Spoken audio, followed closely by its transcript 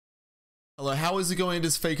Hello, how is it going? It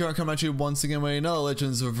is Fakehero. I come at you once again with another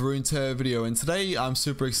Legends of Runeterra video, and today I'm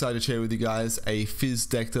super excited to share with you guys a Fizz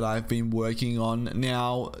deck that I've been working on.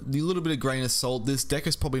 Now, a little bit of grain of salt, this deck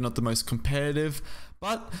is probably not the most competitive,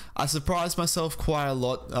 but I surprised myself quite a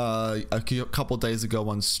lot a couple days ago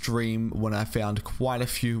on stream when I found quite a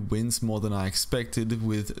few wins, more than I expected,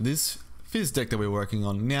 with this Fizz deck that we're working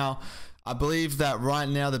on. Now, I believe that right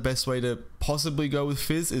now the best way to possibly go with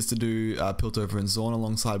Fizz is to do Piltover and Zorn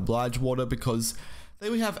alongside Blightwater, because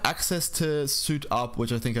they we have access to Suit Up,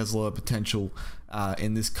 which I think has a lot of potential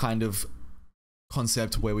in this kind of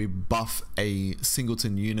concept where we buff a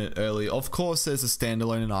singleton unit early. Of course, there's a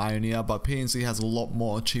standalone in Ionia, but PNC has a lot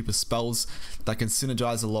more cheaper spells that can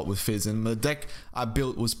synergize a lot with Fizz, and the deck I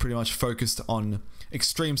built was pretty much focused on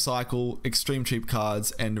extreme cycle, extreme cheap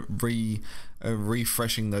cards, and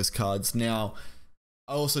refreshing those cards. Now,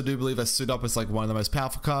 I also do believe that Suit Up is like one of the most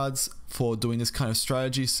powerful cards for doing this kind of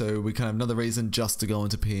strategy, so we kind of have another reason just to go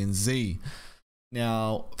into PNZ.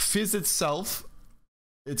 Now, Fizz itself,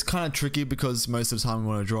 it's kind of tricky because most of the time we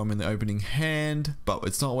want to draw them in the opening hand, but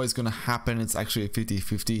it's not always going to happen. It's actually a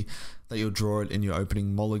 50-50 that you'll draw it in your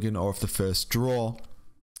opening mulligan or off the first draw.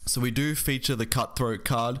 So we do feature the Cutthroat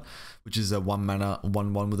card, which is a 1-mana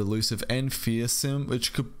 1/1 with Elusive and Fearsome,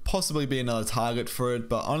 which could possibly be another target for it,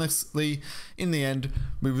 but honestly, in the end,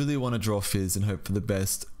 we really want to draw Fizz and hope for the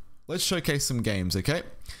best. Let's showcase some games, okay?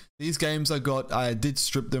 These games I did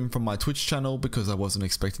strip them from my Twitch channel because I wasn't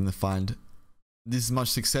expecting to find this much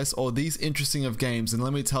success or these interesting of games, and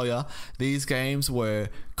let me tell you, these games were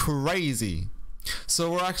crazy.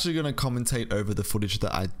 So we're actually going to commentate over the footage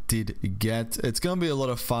that I did get. It's going to be a lot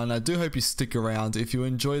of fun. I do hope you stick around. If you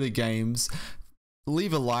enjoy the games,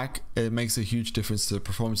 leave a like. It makes a huge difference to the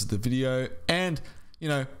performance of the video, and, you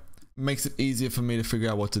know, makes it easier for me to figure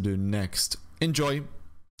out what to do next. Enjoy,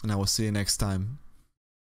 and I will see you next time.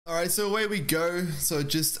 Alright, so away we go. So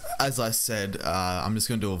just as I said, I'm just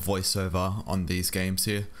going to do a voiceover on these games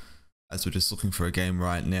here, as we're just looking for a game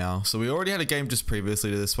right now. So we already had a game just previously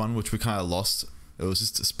to this one, which we kind of lost. It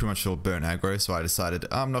was just pretty much all burn aggro, so I decided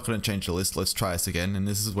I'm not going to change the list, let's try this again, and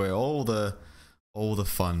this is where all the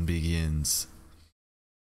fun begins.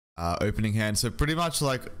 Opening hand, so pretty much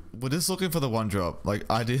like, we're just looking for the one drop. Like,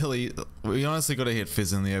 ideally, we honestly got to hit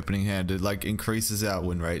Fizz in the opening hand. It like increases our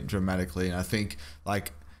win rate dramatically, and I think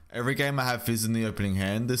like every game I have Fizz in the opening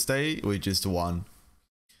hand this day, we just won.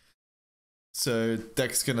 So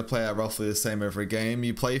deck's going to play out roughly the same every game.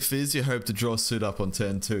 You play Fizz, you hope to draw Suit Up on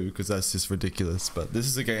turn 2, because that's just ridiculous. But this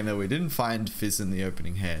is a game that we didn't find Fizz in the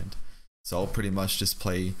opening hand, so I'll pretty much just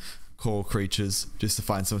play core creatures just to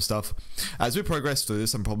find some stuff. As we progress through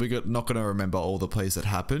this, I'm probably not going to remember all the plays that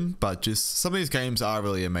happen, but just some of these games are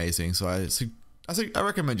really amazing, so I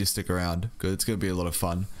recommend you stick around, because it's going to be a lot of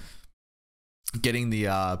fun. Getting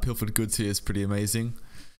the pilfered goods here is pretty amazing.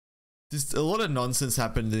 Just a lot of nonsense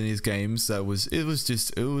happened in these games that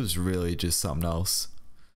it was really just something else.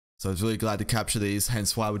 So I was really glad to capture these,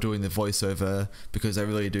 hence why we're doing the voiceover, because I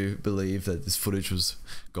really do believe that this footage was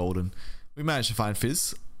golden. We managed to find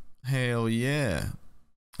Fizz. Hell yeah.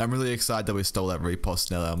 I'm really excited that we stole that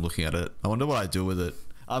repost now that I'm looking at it. I wonder what I do with it.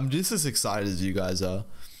 I'm just as excited as you guys are.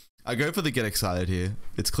 I go for the get excited here.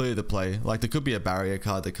 It's clear to play. Like, there could be a barrier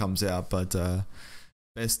card that comes out, but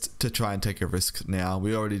best to try and take a risk now.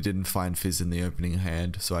 We already didn't find Fizz in the opening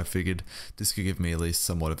hand, so I figured this could give me at least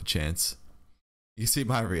somewhat of a chance. You see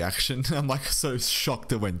my reaction? I'm like so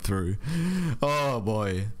shocked it went through. Oh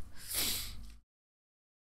boy.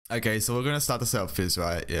 Okay, so we're going to start this out Fizz,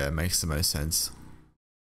 right? Yeah, it makes the most sense.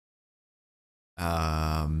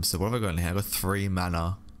 So what have I got in here? I got 3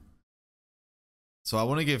 mana. So I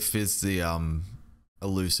want to give Fizz the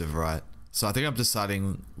elusive, right? So I think I'm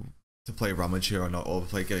deciding to play Rummage here or not, or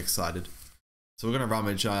play Get Excited. So we're going to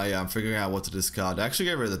Rummage. I'm figuring out what to discard. I actually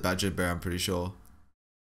get rid of the Badger Bear, I'm pretty sure.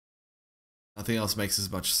 Nothing else makes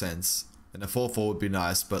as much sense. And a 4/4 would be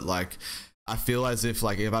nice, but like, I feel as if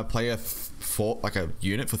like if I play a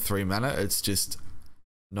unit for 3 mana, it's just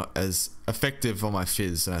not as effective on my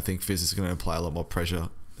Fizz, and I think Fizz is going to apply a lot more pressure.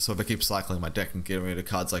 So if I keep cycling my deck and getting rid of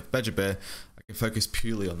cards like Badger Bear, I can focus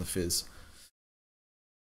purely on the Fizz.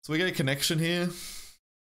 So we get a connection here.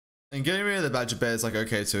 And getting rid of the Badger Bear is like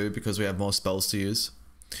okay too, because we have more spells to use.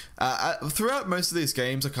 Throughout most of these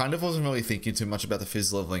games, I kind of wasn't really thinking too much about the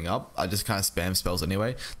Fizz leveling up. I just kind of spam spells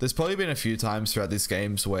anyway. There's probably been a few times throughout these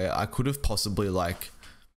games where I could have possibly like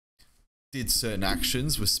did certain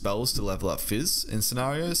actions with spells to level up Fizz in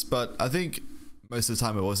scenarios, but I think most of the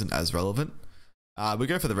time it wasn't as relevant. We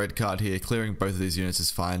go for the red card here. Clearing both of these units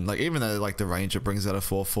is fine. Like, even though like the Ranger brings out a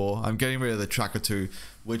 4/4, I'm getting rid of the Tracker 2,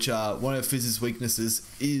 which one of Fizz's weaknesses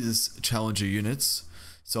is Challenger units.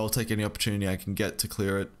 so I'll take any opportunity I can get to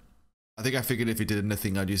clear it. I think I figured if he did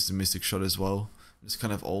anything, I'd use the Mystic Shot as well. Just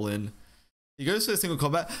kind of all in. He goes for a single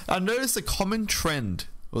combat. I noticed a common trend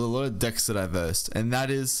with a lot of decks that I versed, and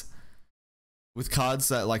that is with cards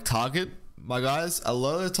that like target my guys. A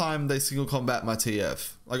lot of the time they single combat my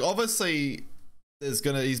TF. Like obviously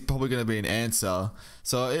he's probably gonna be an answer,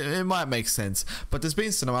 so it might make sense. But there's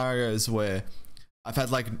been scenarios where I've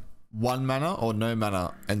had like 1 mana or no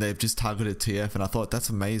mana, and they've just targeted TF, and I thought that's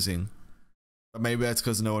amazing. But maybe that's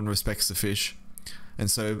because no one respects the fish. And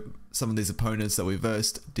so some of these opponents that we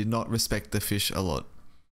versed did not respect the fish a lot.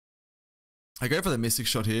 I go for the Mystic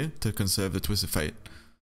Shot here to conserve the Twist of Fate.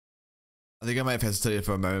 I think I may have hesitated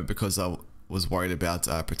for a moment because I was worried about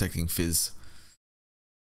protecting Fizz.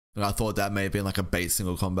 And I thought that may have been like a bait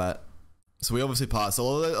single combat. So we obviously pass. A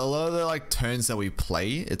lot of the like turns that we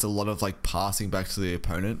play, it's a lot of like passing back to the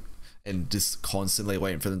opponent and just constantly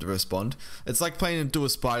waiting for them to respond. It's like playing Dual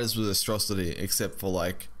Spiders with Atrocity, except for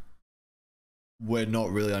like we're not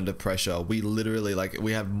really under pressure. We literally like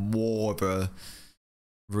we have more of a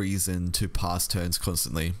reason to pass turns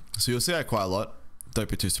constantly. So you'll see that quite a lot. Don't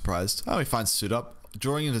be too surprised. Oh, he finds Suit Up.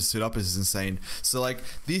 Drawing into Suit Up is insane. So like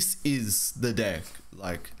this is the deck.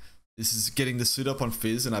 Like this is getting the Suit Up on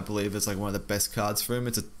Fizz, and I believe it's like one of the best cards for him.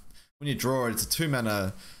 It's a when you draw it, it's a 2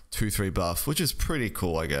 mana 2/3 buff, which is pretty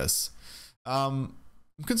cool, I guess. I'm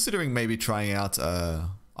considering maybe trying out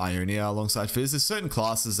Ionia alongside Fizz. There's certain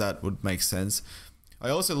classes that would make sense. I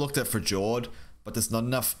also looked at Frajord, but there's not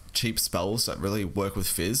enough cheap spells that really work with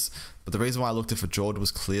Fizz. But the reason why I looked at Frajord was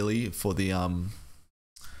clearly for the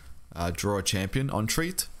draw a champion on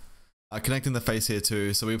treat. Connecting the face here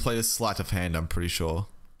too, so we play a sleight of hand, I'm pretty sure.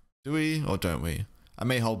 Do we or don't we? I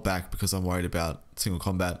may hold back because I'm worried about single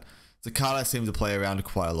combat. It's a card I seem to play around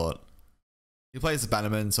quite a lot. He plays the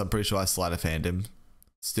Bannerman, so I'm pretty sure I sleight of hand him.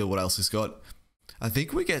 Still, what else he's got? I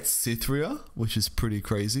think we get Cythria, which is pretty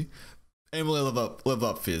crazy. And we'll level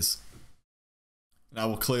up Fizz. Now,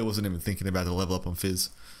 well, clearly wasn't even thinking about the level up on Fizz.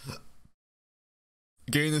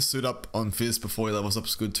 Getting this Suit Up on Fizz before he levels up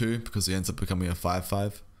is good too, because he ends up becoming a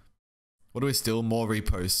 5/5. What do we steal? More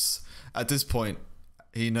reposts. At this point,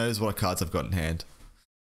 he knows what cards I've got in hand.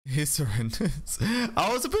 He surrenders. I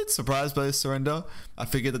was a bit surprised by his surrender. I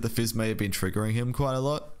figured that the Fizz may have been triggering him quite a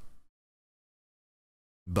lot.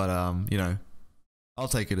 But, you know, I'll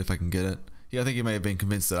take it if I can get it. Yeah, I think he may have been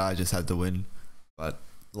convinced that I just had to win. But,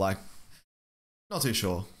 like, not too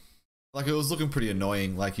sure. Like, it was looking pretty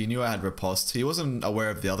annoying. Like, he knew I had riposte. He wasn't aware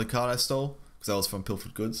of the other card I stole, because that was from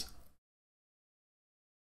Pilfered Goods.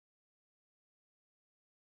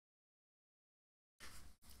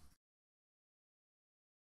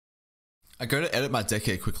 I go to edit my deck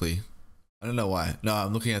here quickly. I don't know why. No,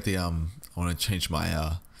 I'm looking at the, I want to change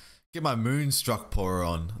my, get my Moonstruck Pourer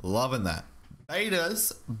on. Loving that.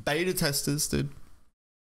 Betas. Beta testers, dude.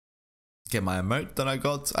 Get my emote that I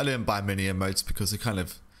got. I didn't buy many emotes because I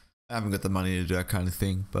haven't got the money to do that kind of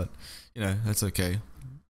thing. But, you know, that's okay.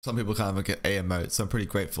 Some people can't even get a emote, so I'm pretty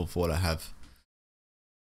grateful for what I have.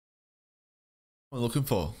 What am I looking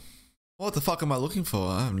for? What the fuck am I looking for?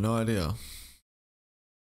 I have no idea.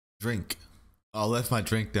 Drink. I left my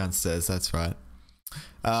drink downstairs, that's right.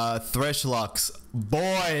 Thresh Lux.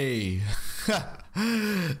 Boy!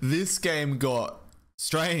 This game got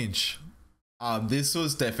strange. This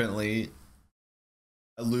was definitely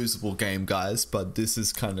a losable game, guys, but this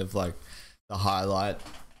is kind of like the highlight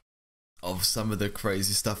of some of the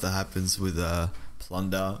crazy stuff that happens with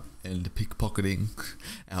plunder and pickpocketing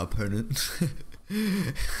our opponent.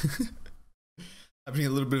 Having a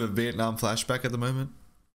little bit of a Vietnam flashback at the moment.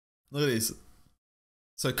 Look at this.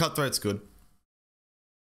 So Cutthroat's good.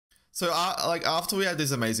 So like after we had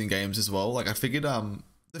these amazing games as well, like I figured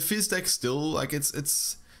the Fizz deck still like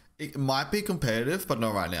it might be competitive, but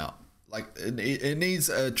not right now. Like it needs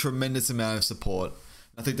a tremendous amount of support.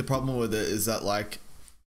 I think the problem with it is that like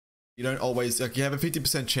you don't always like you have a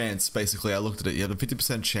 50% chance. Basically, I looked at it. You have a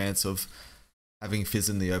 50% chance of having Fizz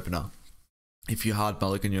in the opener if you hard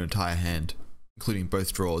mulligan your entire hand, including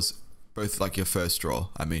both draws, both like your first draw.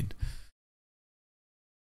 I mean.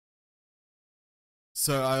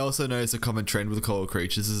 So I also noticed a common trend with Coral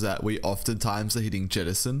Creatures is that we oftentimes are hitting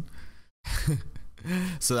Jettison.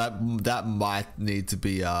 So that might need to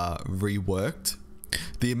be reworked.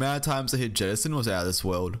 The amount of times I hit Jettison was out of this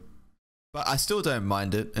world. But I still don't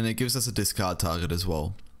mind it, and it gives us a discard target as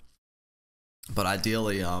well. But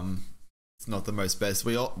ideally, it's not the most best.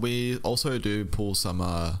 We also do pull some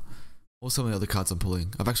what's some of the other cards I'm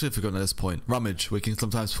pulling? I've actually forgotten at this point. Rummage. We can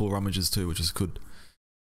sometimes pull rummages too, which is good.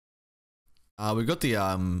 We got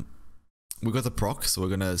the proc, so we're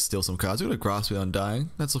gonna steal some cards. We got a Grasp the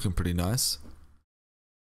Undying. That's looking pretty nice.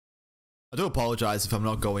 I do apologize if I'm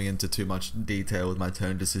not going into too much detail with my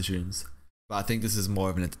turn decisions, but I think this is more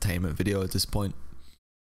of an entertainment video at this point.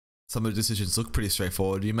 Some of the decisions look pretty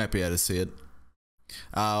straightforward. You might be able to see it.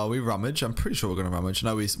 We rummage. I'm pretty sure we're going to rummage.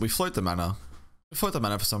 No, we float the mana. We float the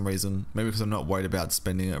mana for some reason. Maybe because I'm not worried about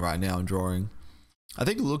spending it right now and drawing. I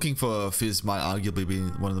think looking for Fizz might arguably be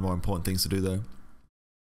one of the more important things to do though.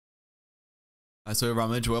 So we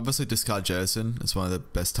rummage. We obviously discard Jerison. It's one of the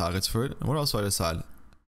best targets for it. And what else do I decide?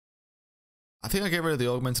 I think I get rid of the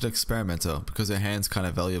Augmented Experimenter because their hand's kind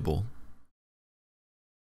of valuable.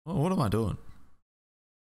 Oh, what am I doing?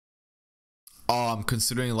 Oh, I'm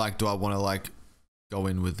considering like, do I want to like go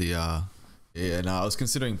in with the yeah, no, I was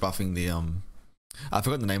considering buffing the I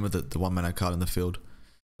forgot the name of the 1 mana card in the field.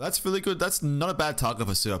 That's really good. That's not a bad target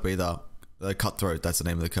for suit up either. The Cutthroat, that's the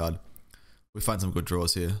name of the card. We find some good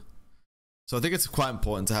draws here. So I think it's quite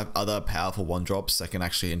important to have other powerful 1-drops that can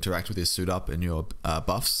actually interact with your suit up and your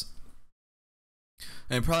buffs.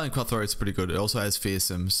 And Prowling Cutthroat's pretty good. It also has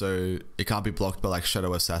Fearsome, so it can't be blocked by like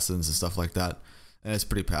Shadow Assassins and stuff like that. And it's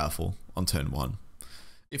pretty powerful on turn 1.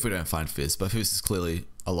 If we don't find Fizz, but Fizz is clearly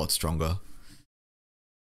a lot stronger.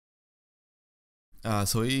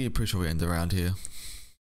 So we're pretty sure we end around here.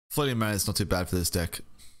 Floating mana is not too bad for this deck.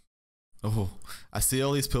 Oh, I see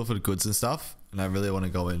all these pilfered goods and stuff, and I really want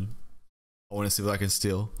to go in. I want to see what I can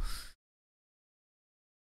steal.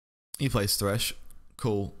 He plays Thresh.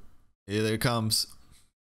 Cool. Here there it comes.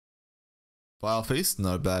 Vile Feast,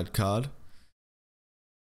 not a bad card.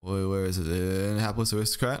 Where is it? Hapless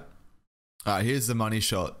Aristocrat. Alright, here's the money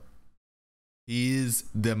shot. Here's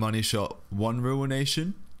the money shot. 1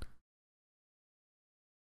 Ruination.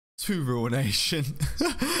 2 Ruination.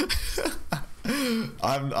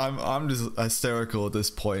 I'm just hysterical at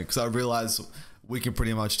this point because I realize we can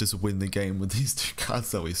pretty much just win the game with these 2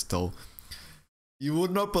 cards that we stole. You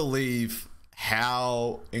would not believe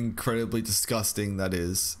how incredibly disgusting that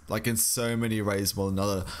is. Like in so many ways more than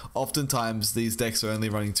another. Oftentimes these decks are only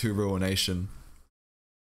running 2 Ruination.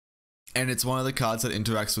 And it's one of the cards that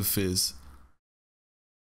interacts with Fizz.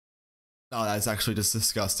 Oh, that's actually just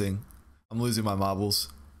disgusting. I'm losing my marbles.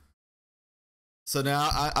 So now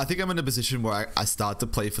I think I'm in a position where I start to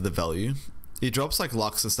play for the value. He drops like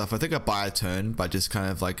Lux and stuff. I think I buy a turn by just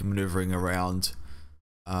kind of like maneuvering around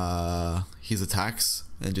his attacks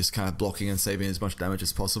and just kind of blocking and saving as much damage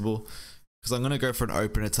as possible. Because I'm going to go for an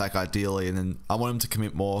open attack ideally, and then I want him to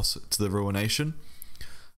commit more to the Ruination.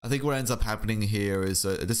 I think what ends up happening here is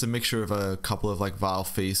just a mixture of a couple of like Vile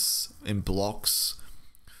Feasts in blocks.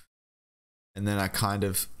 And then I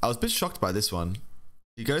was a bit shocked by this one.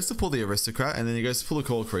 He goes to pull the Aristocrat and then he goes to pull the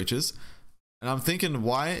Core Creatures. And I'm thinking,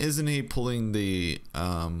 why isn't he pulling the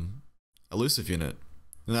Elusive unit?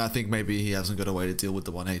 And I think maybe he hasn't got a way to deal with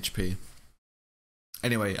the 1 HP.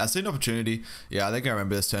 Anyway, I see an opportunity. Yeah, I think I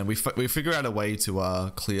remember this turn. We figure out a way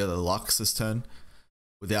to clear the Lux this turn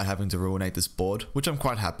without having to ruinate this board, which I'm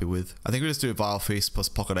quite happy with. I think we just do Vile Feast plus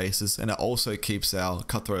Pocket Aces, and it also keeps our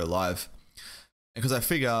Cutthroat alive. Because I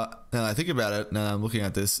figure, and I think about it, now I'm looking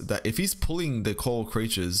at this, that if he's pulling the Core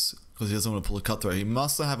Creatures, because he doesn't want to pull a Cutthroat, he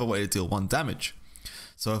must have a way to deal 1 damage.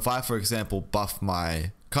 So if I, for example, buff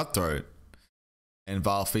my Cutthroat, and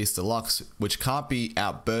Vile Feast the Lux, which can't be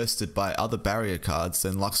outbursted by other barrier cards,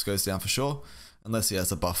 then Lux goes down for sure, unless he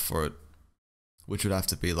has a buff for it. Which would have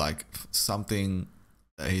to be like something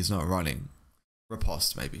that he's not running.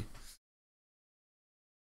 Riposte, maybe.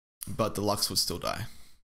 But the Lux would still die.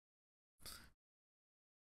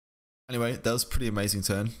 Anyway, that was a pretty amazing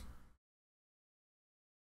turn.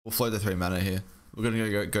 We'll float the 3 mana here. We're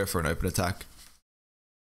gonna go for an open attack.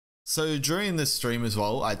 So during this stream as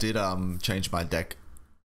well, I did change my deck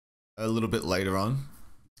a little bit later on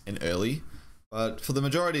and early. But for the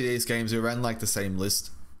majority of these games, we ran like the same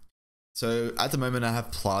list. So at the moment I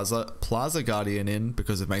have Plaza Guardian in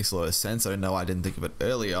because it makes a lot of sense. I know I didn't think of it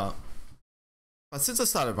earlier. But since I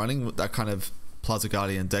started running that kind of Plaza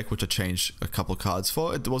Guardian deck, which I changed a couple of cards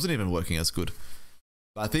for, it wasn't even working as good.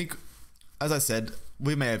 But I think, as I said,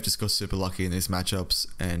 we may have just got super lucky in these matchups,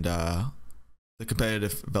 and the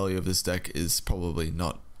competitive value of this deck is probably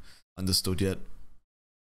not understood yet.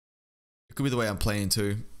 It could be the way I'm playing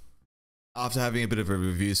too. After having a bit of a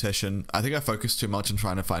review session, I think I focused too much on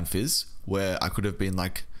trying to find Fizz, where I could have been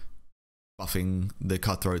like buffing the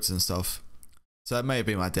Cutthroats and stuff. So that may have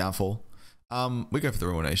been my downfall. We go for the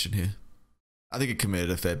Ruination here. I think it committed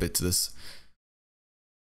a fair bit to this.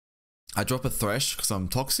 I drop a Thresh because I'm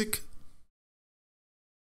toxic.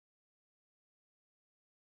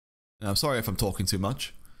 And I'm sorry if I'm talking too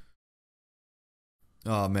much.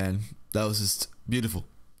 Oh man, that was just beautiful.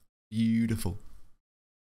 Beautiful.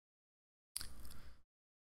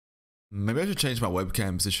 Maybe I should change my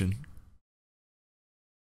webcam position.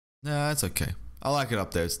 Nah, it's okay. I like it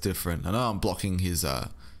up there. It's different. I know I'm blocking his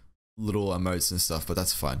little emotes and stuff, but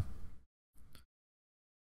that's fine.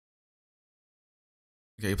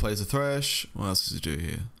 Okay, he plays a Thresh. What else does he do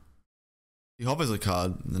here? He hovers a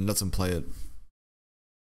card and then doesn't play it.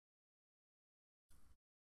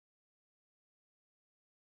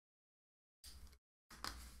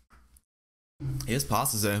 He has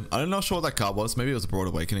passes there. I'm not sure what that card was. Maybe it was a Broad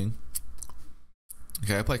Awakening.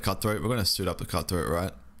 Okay, I play Cutthroat. We're going to suit up the Cutthroat,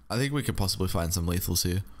 right? I think we could possibly find some lethals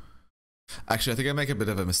here. Actually, I think I make a bit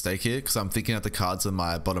of a mistake here because I'm thinking that the cards on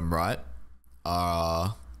my bottom right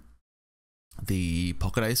are the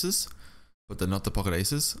pocket aces, but they're not the pocket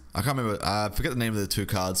aces. I can't remember. I forget the name of the two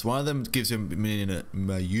cards. One of them gives you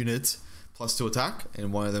a unit plus 2 attack,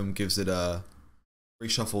 and one of them gives it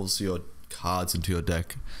reshuffles your cards into your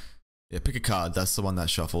deck. Yeah, pick a card. That's the one that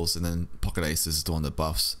shuffles, and then pocket aces is the one that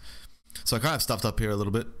buffs. So I kind of stuffed up here a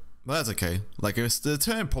little bit, but that's okay. Like, the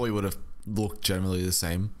turn probably would have looked generally the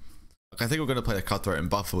same. Like, I think we're going to play the Cutthroat and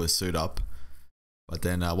buffer with suit up, but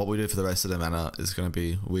then what we do for the rest of the mana is going to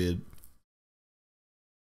be weird.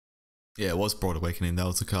 Yeah, it was Broad Awakening. That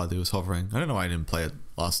was the card that was hovering. I don't know why I didn't play it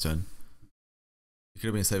last turn. He could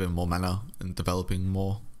have been saving more mana and developing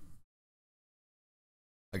more.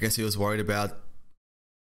 I guess he was worried about...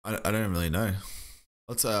 I don't really know.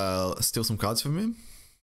 Let's steal some cards from him.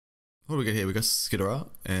 What do we get here? We got Skitterer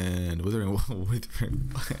and Withering.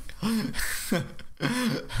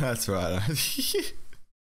 That's right.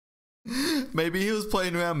 Maybe he was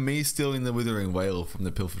playing around me stealing the Withering Whale from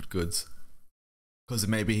the Pilfered Goods. Because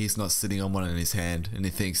maybe he's not sitting on one in his hand and he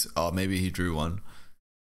thinks, oh, maybe he drew one.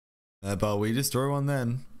 But we just drew one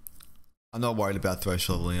then. I'm not worried about Thresh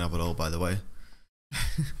leveling up at all, by the way.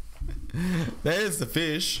 There's the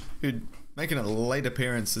fish, who making a late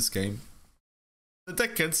appearance this game. The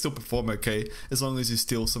deck can still perform okay, as long as you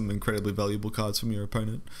steal some incredibly valuable cards from your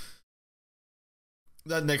opponent.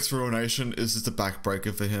 That next Ruination is just a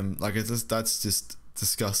backbreaker for him. Like, that's just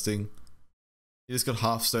disgusting. He just got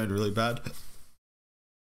half stoned really bad.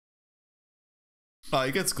 Oh,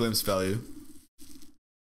 he gets glimpse value.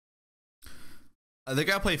 I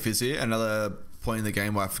think I play Fizz here, another point in the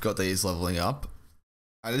game where I forgot that he's leveling up.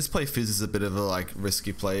 I just play Fizz as a bit of a like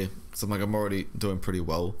risky play. So I'm already doing pretty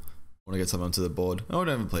well. I want to get someone to the board. I don't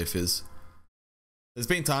even play Fizz. There's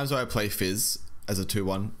been times where I play Fizz as a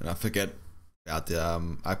 2-1 and I forget about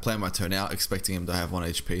the I plan my turn out expecting him to have 1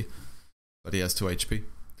 HP, but he has 2 HP.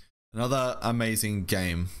 Another amazing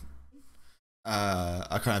game.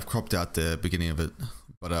 I kind of cropped out the beginning of it,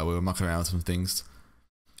 but we were mucking around with some things.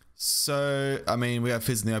 So, I mean, we have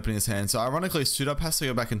Fizz in the opening of his hand. So, ironically, Suit Up has to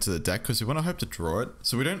go back into the deck because we want to hope to draw it.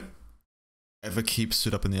 So, we don't ever keep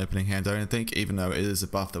Suit Up in the opening hand, I don't think, even though it is a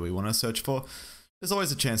buff that we want to search for. There's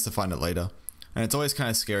always a chance to find it later. And it's always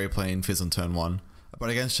kind of scary playing Fizz on turn 1.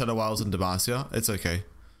 But against Shadow Wilds and Demacia, it's okay.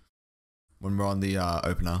 When we're on the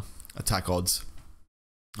opener, attack odds.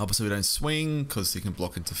 Obviously, we don't swing because he can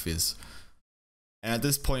block into Fizz. And at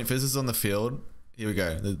this point, Fizz is on the field. Here we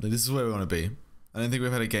go. This is where we want to be. I don't think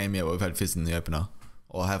we've had a game yet where we've had Fizz in the opener.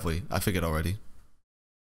 Or have we? I figured already.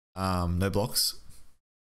 No blocks.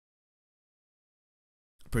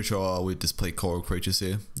 Pretty sure we just play Coral Creatures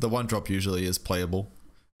here. The 1-drop usually is playable.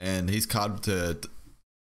 And his card to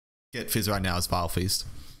get Fizz right now is Vile Feast.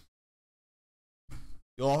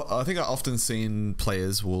 I think I've often seen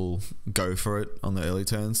players will go for it on the early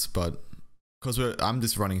turns, but because I'm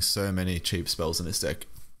just running so many cheap spells in this deck,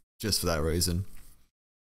 just for that reason.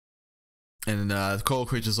 And Coral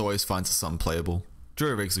Creatures always finds something playable.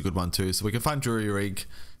 Drury Rig's a good one too, so we can find Drury Rig,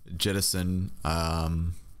 Jettison,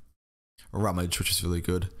 Rummage, which is really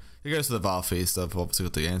good. He goes to the Vile Feast. I've obviously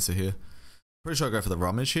got the answer here. Pretty sure I'll go for the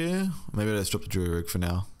Rummage here. Maybe let's drop the Drury Rig for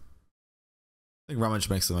now. I think Rummage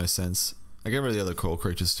makes the most sense. I get rid of the other Coral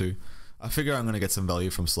Creatures too. I figure I'm going to get some value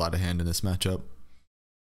from Sleight of Hand in this matchup.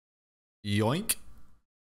 Yoink.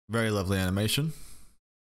 Very lovely animation.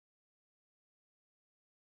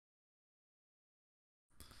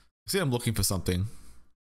 See, I'm looking for something.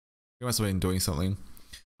 I must have been doing something.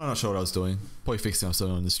 I'm not sure what I was doing. Probably fixing up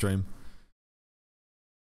something on the stream.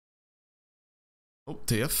 Oh,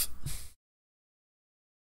 TF.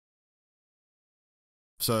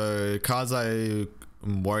 So, cards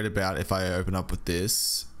I'm worried about if I open up with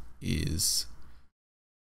this is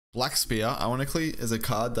Black Spear, ironically, is a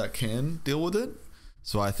card that can deal with it.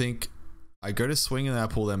 So I think I go to swing and then I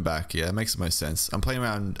pull them back. Yeah, it makes the most sense. I'm playing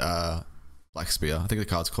around Black Spear. I think the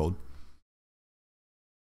card's called.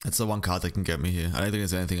 It's the one card that can get me here. I don't think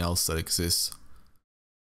there's anything else that exists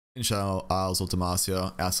in Shadow Isles or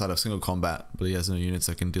Demacia outside of single combat, but he has no units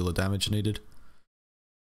that can deal the damage needed.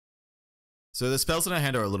 So the spells in our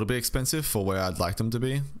hand are a little bit expensive for where I'd like them to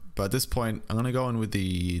be, But at this point, I'm going to go in with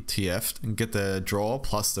the TF and get the draw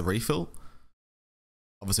plus the refill.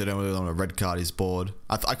 Obviously, I don't really want to red card his board.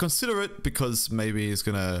 I consider it because maybe he's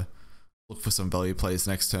going to look for some value plays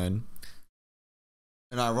next turn.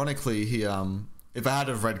 And ironically, he if I had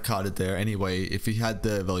a red carded there anyway, if he had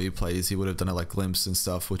the value plays, he would have done it like glimpse and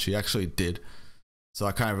stuff, which he actually did. So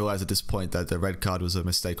I kind of realized at this point that the red card was a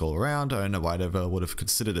mistake all around. I don't know why I'd ever would have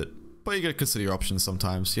considered it. But you gotta consider your options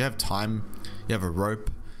sometimes. You have time, you have a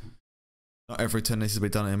rope. Not every turn needs to be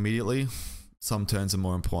done immediately. Some turns are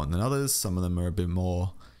more important than others. Some of them are a bit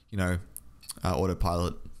more, you know,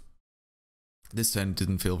 autopilot. This turn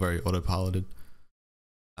didn't feel very autopiloted.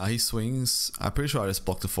 He swings. I'm pretty sure I just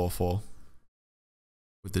blocked the 4-4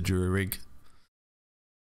 with the jury rig.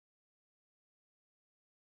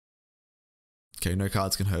 Okay, no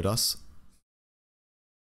cards can hurt us.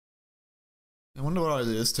 I wonder what I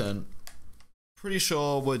do this turn. Pretty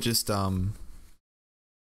sure we're just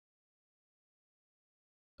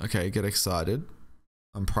okay, get excited.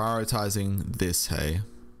 I'm prioritizing this, hey.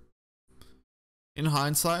 In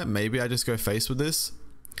hindsight, maybe I just go face with this.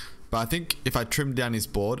 But I think if I trim down his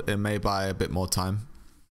board, it may buy a bit more time.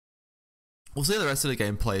 We'll see how the rest of the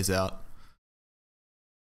game plays out.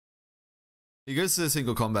 He goes to the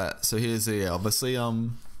single combat, so here's the obviously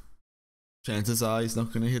chances are he's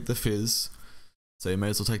not going to hit the Fizz, so you may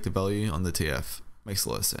as well take the value on the TF. Makes a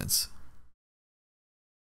lot of sense.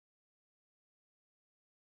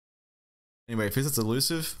 Anyway, Fizz is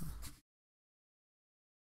elusive.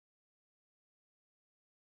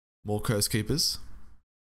 More Curse Keepers.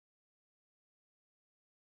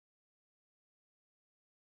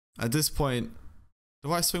 At this point,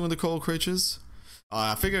 do I swing with the Coral Creatures?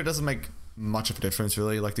 I figure it doesn't make much of a difference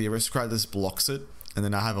really. Like the Aristocrat just blocks it, and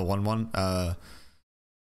then I have a 1-1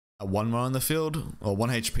 on the field, or 1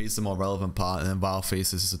 HP is the more relevant part, and then Vile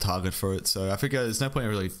Feast is just a target for it. So I figure there's no point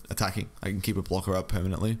in really attacking. I can keep a blocker up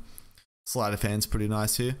permanently. Sleight of hand's pretty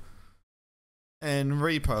nice here. And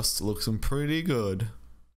Riposte looks pretty good.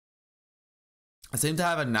 I seem to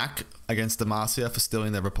have a knack against Demacia for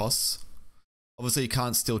stealing their ripostes. Obviously you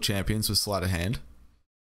can't steal champions with sleight of hand,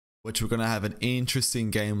 which we're going to have an interesting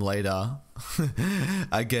game later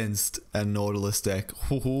against a Nautilus deck.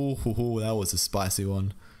 That was a spicy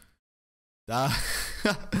one. I'm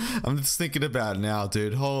just thinking about it now,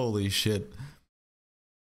 dude. Holy shit.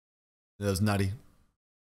 That was nutty.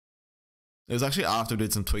 It was actually after we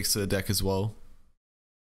did some tweaks to the deck as well.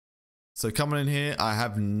 So coming in here, I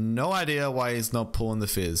have no idea why he's not pulling the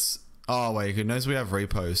Fizz. Oh wait, he knows we have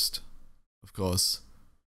Riposte. Of course.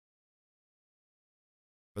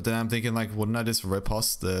 But then I'm thinking like, wouldn't I just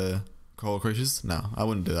riposte the Coral Creatures? No, I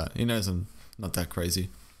wouldn't do that. He knows I'm not that crazy.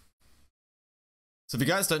 So if you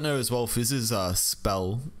guys don't know as well, Fizz's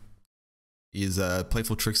spell is a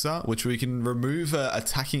Playful Trickster, which we can remove an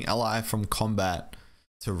attacking ally from combat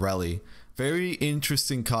to rally. Very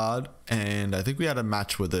interesting card, and I think we had a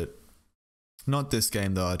match with it. Not this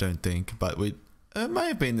game though, I don't think, but it may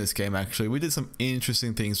have been this game actually. We did some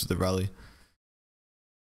interesting things with the rally.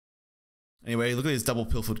 Anyway, look at these double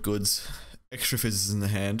pilfered goods. Extra Fizzes in the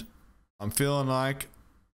hand. I'm feeling like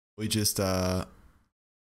we just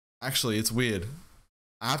actually it's weird.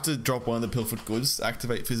 I have to drop one of the pilfered goods to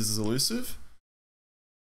activate Fizz's elusive.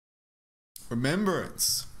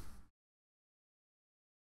 Remembrance.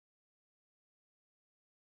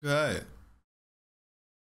 Okay.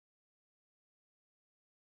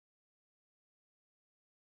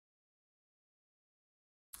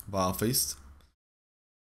 Vile Feast.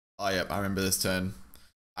 Oh yep, I remember this turn.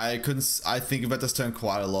 I think about this turn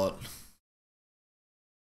quite a lot.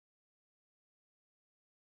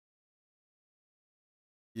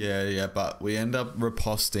 Yeah, but we end up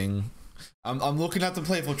riposting. I'm looking at the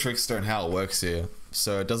Playful Trickster and how it works here.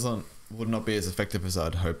 So it would not be as effective as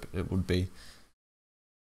I'd hope it would be.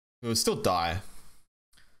 It would still die.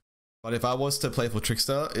 But if I was to Playful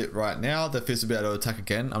Trickster it right now, the Fizz would be able to attack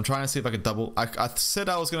again. I'm trying to see if I could double. I said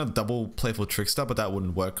I was going to double Playful Trickster, but that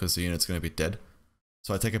wouldn't work because the unit's going to be dead.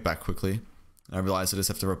 So I take it back quickly. And I realize I just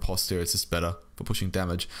have to riposte here. It's just better for pushing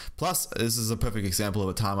damage. Plus, this is a perfect example of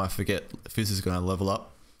a time I forget Fizz is going to level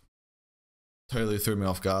up. Totally threw me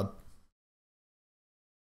off guard.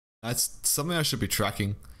 That's something I should be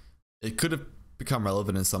tracking. It could have become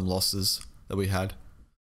relevant in some losses that we had.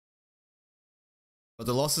 But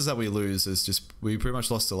the losses that we lose is just, we pretty much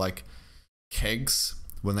lost to like kegs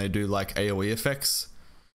when they do like AoE effects.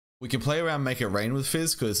 We can play around Make It Rain with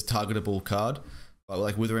Fizz because it's a targetable card. But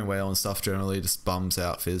like Withering Wail and stuff generally just bums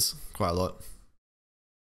out Fizz quite a lot.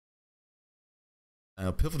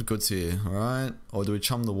 Pilfered goods here, alright? Or do we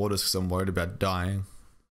chum the waters because I'm worried about dying?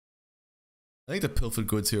 I think the pilfered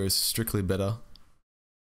goods here is strictly better.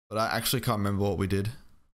 but I actually can't remember what we did.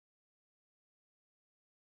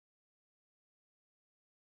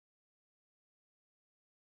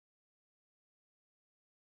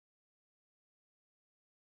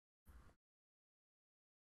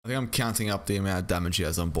 I think I'm counting up the amount of damage he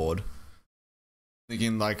has on board.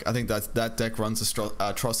 Thinking like, I think that deck runs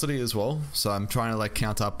Atrocity as well. So I'm trying to like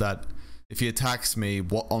count up that if he attacks me,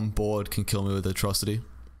 what on board can kill me with Atrocity.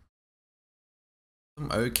 Some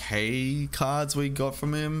okay cards we got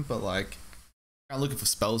from him, but like, I'm looking for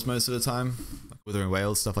spells most of the time. Like Withering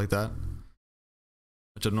Wails, stuff like that.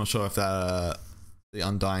 Which I'm not sure if that the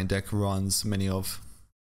Undying deck runs many of.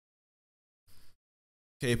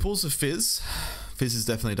 Okay, he pulls a Fizz. Fizz is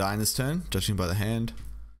definitely dying this turn, judging by the hand.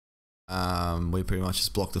 We pretty much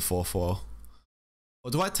just block the 4/4.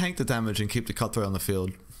 Or do I tank the damage and keep the Cutthroat on the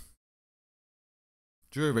field?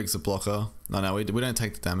 Jury Rig's a blocker. No, we don't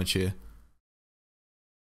take the damage here.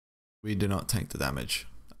 We do not tank the damage.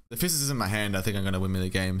 The Fizz is in my hand. I think I'm going to win me the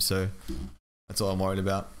game, so that's all I'm worried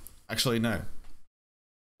about. Actually, no.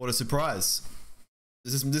 What a surprise.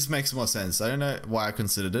 This makes more sense. I don't know why I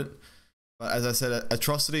considered it. But as I said,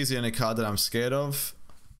 Atrocity is the only card that I'm scared of.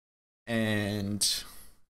 And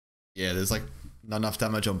yeah, there's like not enough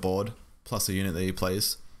damage on board, plus a unit that he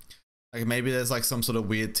plays. Like maybe there's like some sort of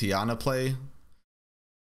weird Tiana play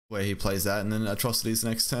where he plays that and then Atrocity's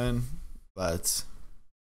next turn. But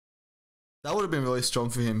that would have been really strong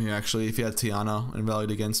for him here actually. If he had Tiana and rallied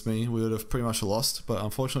against me, we would have pretty much lost. But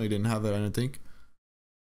unfortunately he didn't have it, I don't think.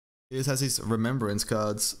 He just has these Remembrance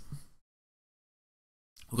cards.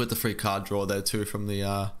 We've got the free card draw there too from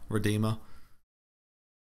the Redeemer.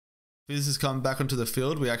 Fizz has come back onto the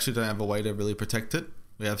field. We actually don't have a way to really protect it.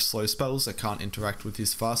 We have slow spells that can't interact with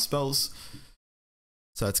his fast spells.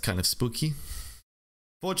 So that's kind of spooky.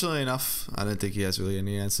 Fortunately enough, I don't think he has really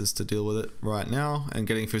any answers to deal with it right now. And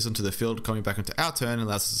getting Fizz onto the field, coming back into our turn,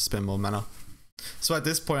 allows us to spend more mana. So at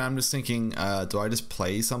this point, I'm just thinking, do I just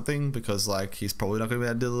play something? Because like he's probably not going to be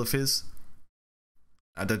able to deal with Fizz.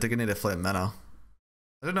 I don't think I need to flip mana.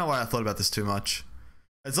 I don't know why I thought about this too much.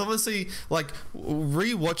 It's obviously like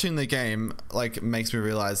re-watching the game like makes me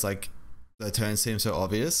realize like the turns seem so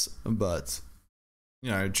obvious, but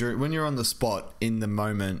you know, when you're on the spot in the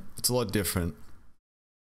moment, it's a lot different.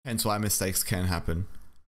 Hence why mistakes can happen.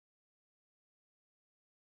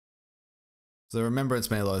 So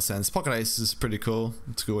Remembrance made a lot of sense. Pocket Ace is pretty cool.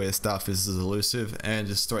 It's a good way to start. This is elusive and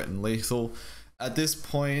just threaten lethal. At this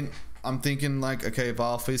point, I'm thinking like, okay,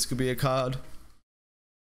 Vile Feast could be a card.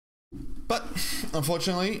 But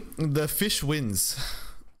unfortunately, the fish wins.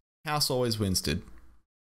 House always wins, dude.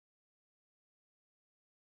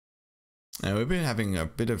 And we've been having a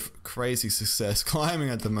bit of crazy success climbing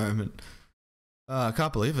at the moment. I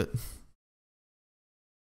can't believe it. I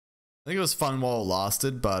think it was fun while it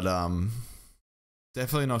lasted, but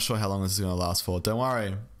definitely not sure how long this is going to last for. Don't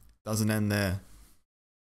worry, doesn't end there.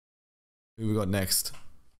 Who we got next?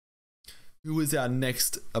 Who is our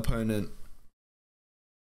next opponent?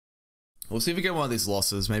 We'll see if we get one of these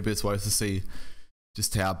losses. Maybe it's worth to see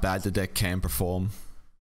just how bad the deck can perform.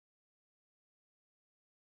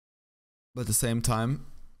 But at the same time,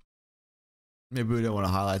 maybe we don't want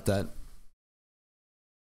to highlight that.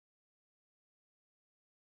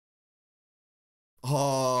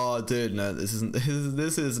 Oh, dude, no, this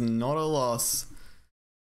is not a loss.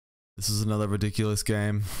 This is another ridiculous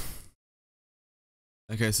game.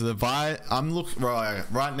 Okay, so the right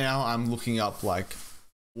now I'm looking up like,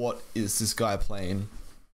 what is this guy playing?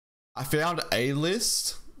 I found a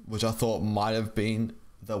list which I thought might have been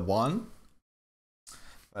the one,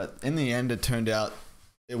 but in the end it turned out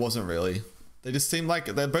it wasn't really. They just seemed like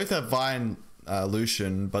they both have Vine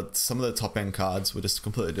Lucian, but some of the top end cards were just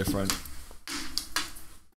completely different.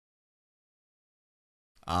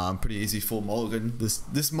 Pretty easy full mulligan.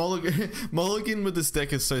 This mulligan with this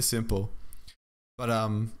deck is so simple. But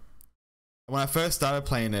when I first started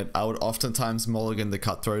playing it, I would oftentimes mulligan the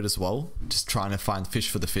Cutthroat as well, just trying to find fish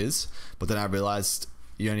for the Fizz. But then I realized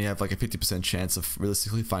you only have like a 50% chance of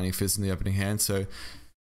realistically finding Fizz in the opening hand. So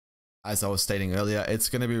as I was stating earlier, it's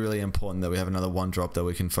going to be really important that we have another one drop that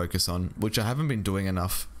we can focus on, which I haven't been doing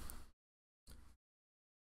enough.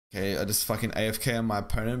 Okay, I just fucking AFK on my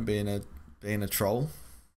opponent being a troll.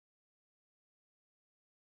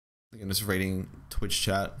 I think I'm just reading Twitch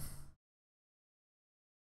chat.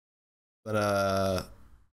 But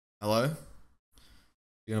hello?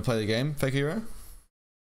 You gonna play the game, Fakehero?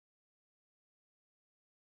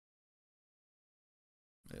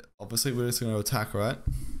 Yeah, obviously we're just gonna attack, right?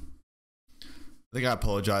 I think I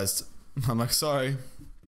apologized. I'm like, sorry.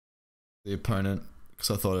 The opponent,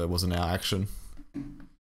 because I thought it wasn't our action. Here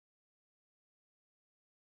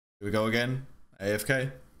we go again.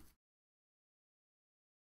 AFK.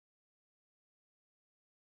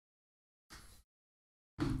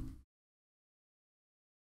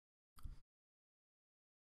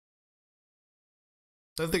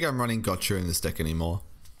 Don't think I'm running Gotcha in this deck anymore.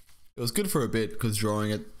 It was good for a bit because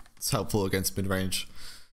drawing it's helpful against mid-range.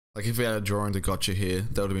 Like if we had a draw into Gotcha here,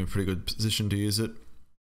 that would have been a pretty good position to use it.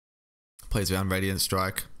 Plays around Radiant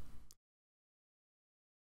Strike.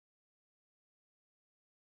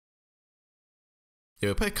 Yeah,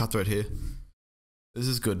 we'll play Cutthroat here. This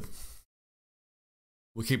is good.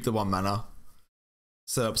 We'll keep the 1 mana.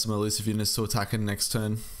 Set up some elusive units to attack in next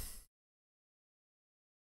turn.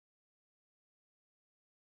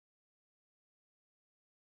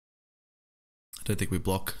 I don't think we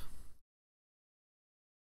block.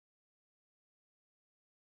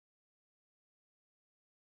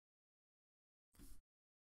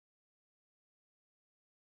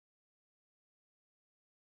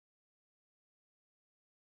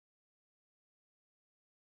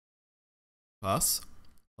 Pass.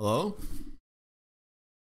 Hello?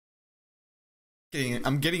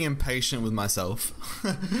 I'm getting impatient with myself.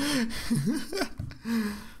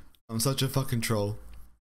 I'm such a fucking troll.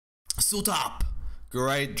 Suit up!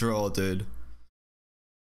 Great draw, dude.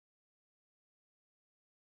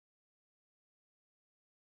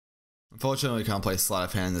 Unfortunately, we can't play Sleight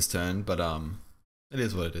of Hand this turn, but it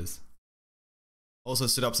is what it is. Also,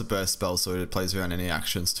 Suit Up's a burst spell, so it plays around any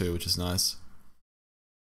actions too, which is nice.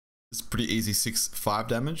 It's pretty easy 6-5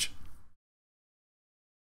 damage.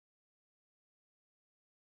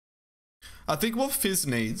 I think what Fizz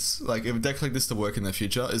needs, like if a deck like this to work in the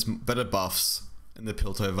future, is better buffs in the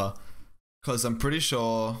Piltover. Because I'm pretty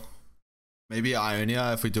sure maybe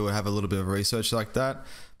Ionia, if we do have a little bit of research like that.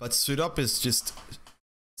 But Suit Up is just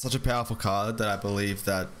such a powerful card that I believe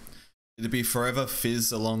that it'd be forever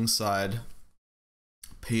Fizz alongside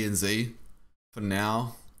P and Z for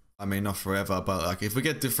now. I mean, not forever, but like if we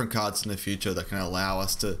get different cards in the future that can allow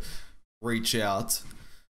us to reach out.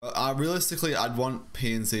 Realistically, I'd want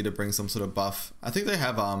P and Z to bring some sort of buff. I think they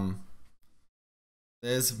have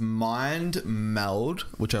there's Mind Meld,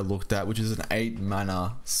 which I looked at, which is an 8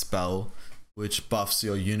 mana spell, which buffs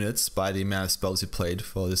your units by the amount of spells you played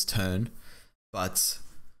for this turn. But it's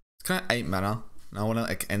kind of 8 mana, and I want to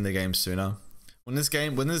like end the game sooner. When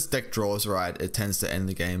this deck draws right, it tends to end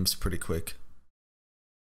the games pretty quick.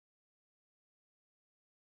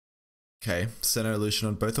 Okay, center illusion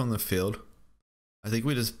on both on the field. I think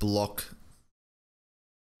we just block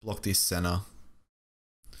the center.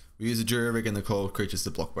 We use a Jury Rig and the Coiled Creatures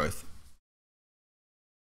to block both.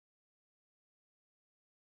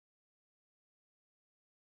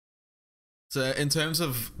 So in terms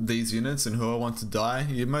of these units and who I want to die,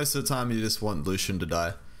 most of the time you just want Lucian to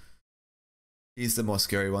die. He's the more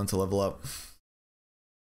scary one to level up.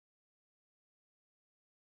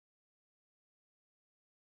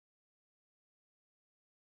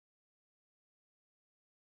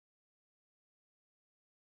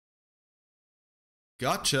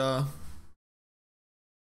 Gotcha.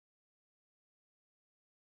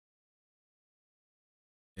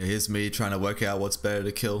 Yeah, here's me trying to work out what's better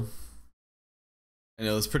to kill. And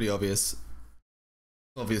it was pretty obvious.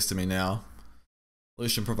 Obvious to me now.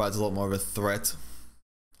 Lucian provides a lot more of a threat.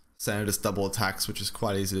 Santa just double attacks, which is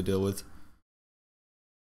quite easy to deal with.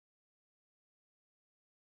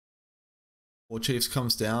 War Chiefs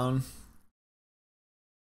comes down.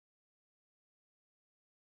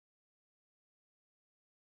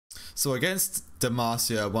 So against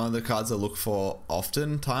Demacia, one of the cards I look for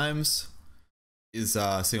oftentimes is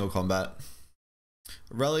single combat.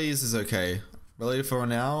 Rallies is okay. Rally for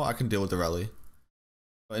now, I can deal with the rally.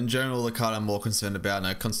 But in general, the card I'm more concerned about and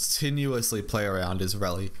I continuously play around is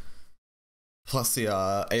Rally. Plus the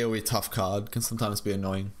AoE tough card can sometimes be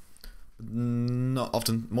annoying. Not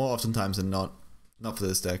often, more oftentimes than not. Not for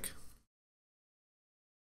this deck.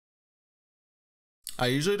 I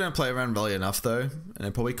usually don't play around Rally enough though, and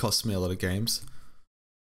it probably costs me a lot of games.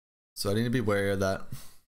 So I need to be wary of that.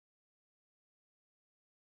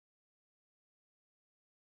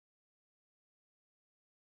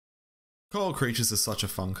 Coral Creatures is such a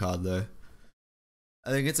fun card though. I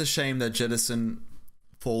think it's a shame that Jettison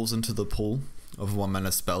falls into the pool of 1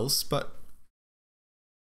 mana spells, but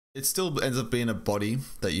it still ends up being a body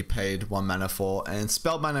that you paid 1 mana for, and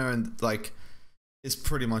spell mana and like is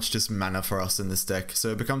pretty much just mana for us in this deck. So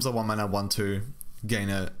it becomes a 1 mana 1/2,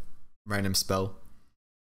 gain a random spell,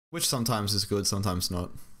 which sometimes is good, sometimes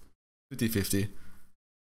not. 50-50.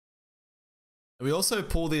 We also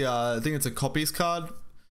pull the I think it's a copies card,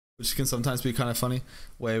 which can sometimes be kind of funny,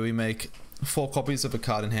 where we make 4 copies of a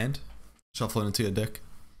card in hand, shuffle it into your deck.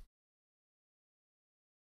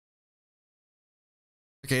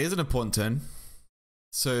 Okay, here's an important turn.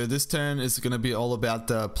 So this turn is going to be all about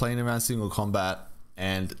the playing around single combat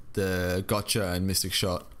and the gotcha and mystic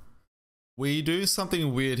shot. We do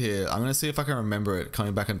something weird here. I'm gonna see if I can remember it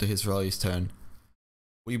coming back into his Rally's turn.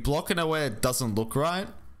 We block in a way it doesn't look right,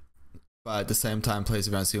 but at the same time plays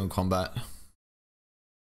around single combat.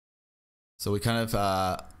 So we kind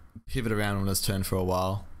of pivot around on his turn for a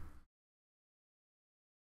while.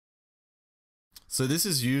 So this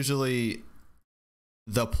is usually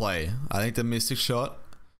the play. I think the Mystic Shot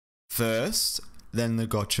first, then the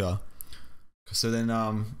Gotcha. So then,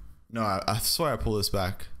 no, I swear I pull this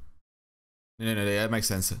back. No, that makes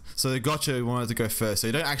sense. So the Gotcha, we wanted to go first. So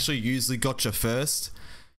you don't actually use the Gotcha first.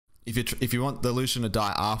 If you want the Lucian to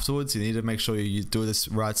die afterwards, you need to make sure you do this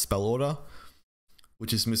right spell order,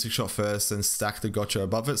 which is Mystic Shot first, and stack the Gotcha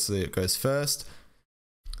above it so that it goes first.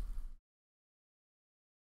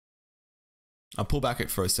 I'll pull back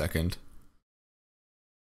it for a second.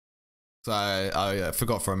 So I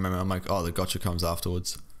forgot for a moment. I'm like, oh, the Gotcha comes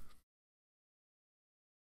afterwards.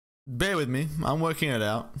 Bear with me. I'm working it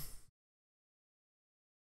out.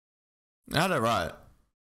 I had it right.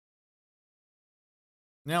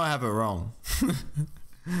 Now I have it wrong.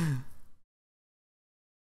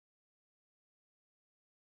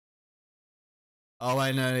 Oh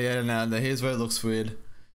wait, no, yeah, no, here's where it looks weird.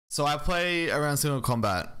 So I play around single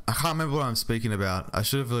combat. I can't remember what I'm speaking about. I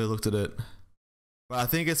should have really looked at it. But I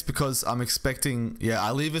think it's because I'm expecting, yeah,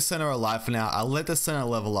 I leave the center alive for now. I'll let the center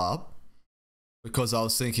level up because I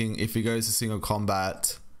was thinking if he goes to single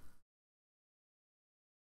combat,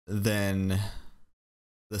 then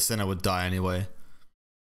the center would die anyway.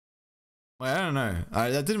 Wait, I don't know. I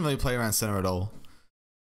didn't really play around center at all.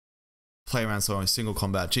 Play around single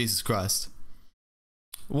combat. Jesus Christ.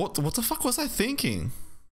 What the fuck was I thinking?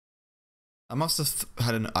 I must have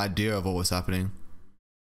had an idea of what was happening.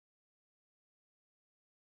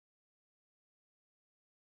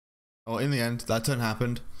 Well, in the end, that turn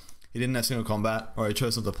happened. He didn't have single combat, or he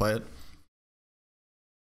chose not to play it.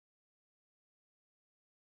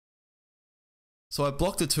 So I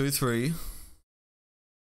blocked the 2-3.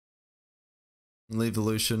 And leave the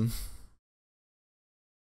Lucian.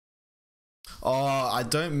 Oh, I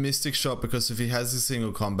don't Mystic Shot because if he has a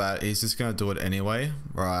single combat, he's just going to do it anyway.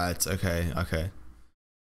 Right, okay, okay.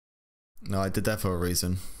 No, I did that for a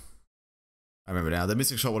reason. I remember now. The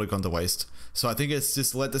Mystic Shot would have gone to waste. So I think it's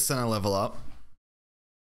just let the center level up.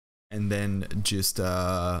 And then just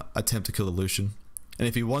attempt to kill the Lucian. And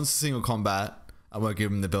if he wants a single combat, I won't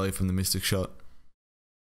give him the belly from the Mystic Shot.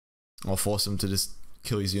 I'll force him to just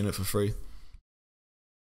kill his unit for free.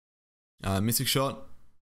 Mystic Shot.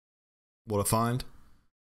 What a find.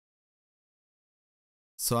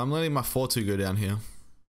 So I'm letting my 4-2 go down here.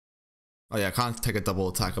 Oh yeah, I can't take a double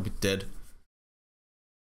attack, I'll be dead.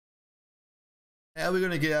 How are we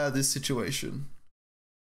gonna get out of this situation?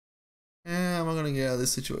 How am I gonna get out of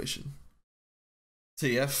this situation?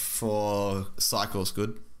 TF for cycle is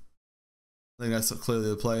good. I think that's clearly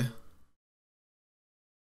the play.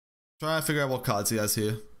 Trying to figure out what cards he has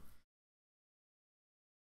here.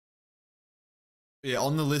 Yeah,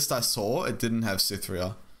 on the list I saw, it didn't have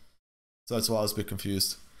Cytherea. So that's why I was a bit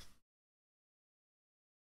confused.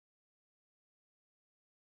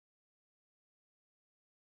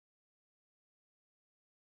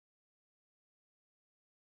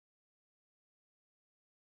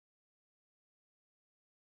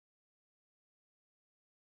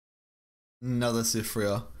 Another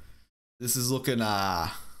Cytherea. This is looking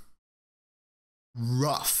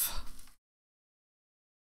rough.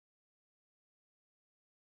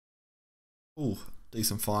 Ooh,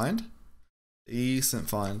 decent find. Decent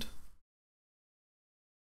find.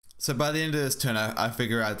 So by the end of this turn, I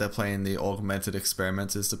figure out they're playing the augmented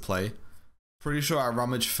experimenters to play. Pretty sure I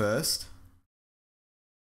rummage first.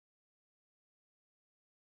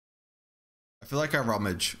 I feel like I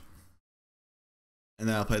rummage. And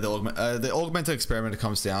then I'll play the augmented experimenter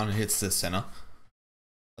comes down and hits the center.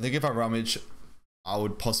 I think if I rummage, I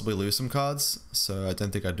would possibly lose some cards. So I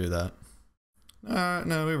don't think I'd do that.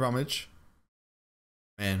 No, we rummage.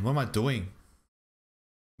 Man, what am I doing?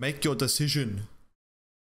 Make your decision.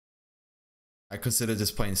 I consider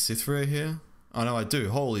just playing Cytherea here. Oh no, I do.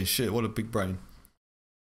 Holy shit, what a big brain.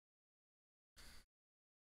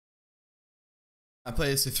 I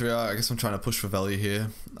play Cytherea. I guess I'm trying to push for value here.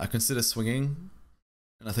 I consider swinging.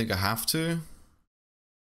 And I think I have to.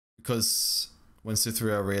 Because when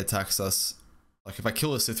Cytherea re-attacks us, like if I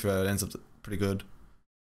kill a Cytherea, it ends up pretty good.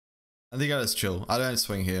 I think I just chill. I don't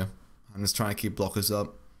swing here. I'm just trying to keep blockers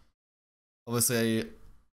up. Obviously,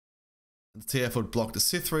 the TF would block the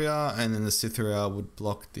Cytherea, and then the Cytherea would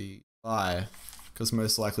block the Vi. Because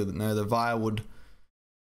most likely, no, the Vi would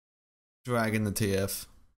drag in the TF.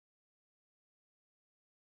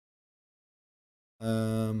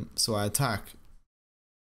 So I attack.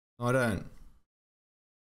 No, I don't.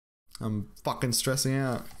 I'm fucking stressing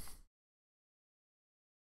out.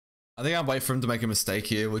 I think I'll wait for him to make a mistake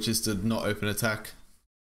here, which is to not open attack.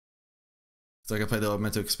 So I can play the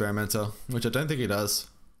Augmented Experimenter, which I don't think he does.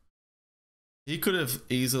 He could have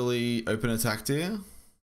easily open attacked here.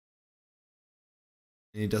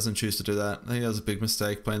 He doesn't choose to do that. I think that was a big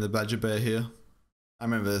mistake playing the Badger Bear here. I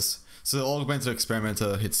remember this. So the Augmented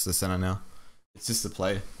Experimenter hits the center now. It's just a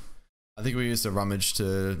play. I think we used a Rummage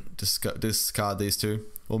to discard these two.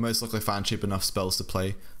 We'll most likely find cheap enough spells to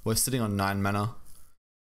play. We're sitting on 9 mana.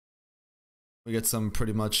 We get some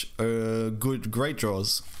pretty much great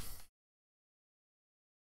draws.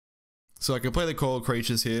 So I can play the Coral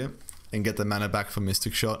Creatures here and get the mana back from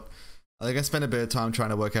Mystic Shot. I think I spent a bit of time trying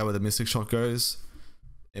to work out where the Mystic Shot goes.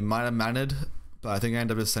 It might have mannered, but I think I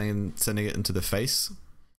ended up just sending it into the face.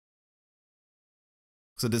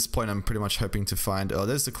 So at this point, I'm pretty much hoping to find... Oh,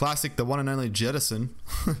 there's the classic, the one and only Jettison.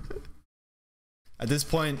 At this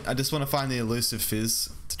point, I just want to find the elusive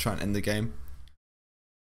Fizz to try and end the game.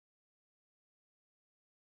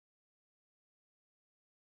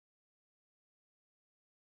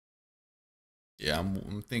 Yeah,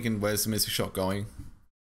 I'm thinking, where's the Mystic Shot going?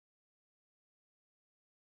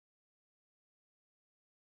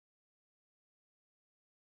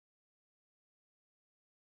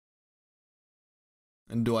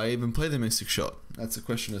 And do I even play the Mystic Shot? That's a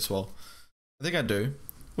question as well. I think I do,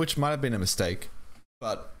 which might have been a mistake,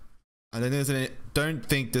 but I don't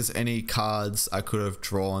think there's any cards I could have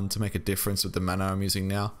drawn to make a difference with the mana I'm using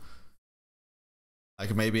now.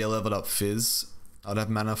 Like maybe a leveled up Fizz, I'd have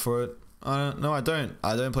mana for it. No, I don't.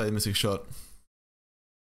 I don't play the Mystic Shot.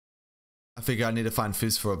 I figure I need to find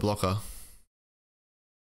Fizz for a blocker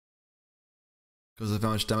because of how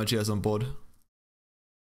much damage he has on board.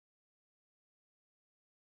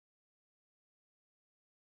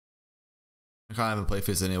 I can't even play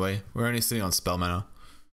Fizz anyway. We're only sitting on spell mana.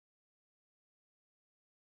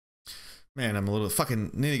 Man, I'm a little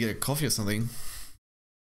fucking need to get a coffee or something.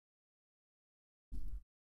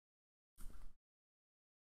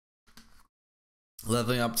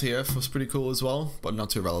 Leveling up TF was pretty cool as well, but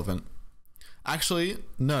not too relevant. Actually,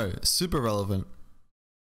 no, super relevant.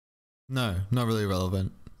 No, not really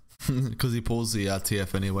relevant. Because he pulls the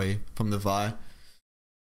TF anyway from the Vi.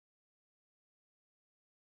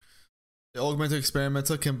 The Augmented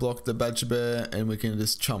Experimenter can block the Badger Bear, and we can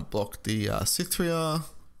just chump block the Cythria.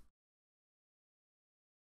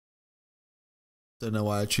 Don't know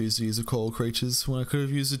why I choose to use the Coral Creatures when I could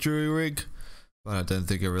have used a Jury Rig, but I don't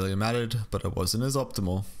think it really mattered, but it wasn't as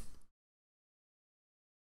optimal.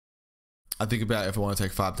 I think about if I want to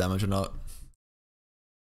take 5 damage or not.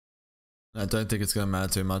 I don't think it's going to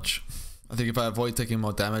matter too much. I think if I avoid taking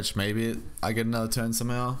more damage, maybe I get another turn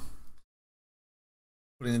somehow.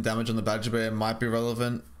 Putting the damage on the Badger Bear might be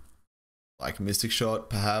relevant, like Mystic Shot,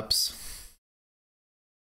 perhaps.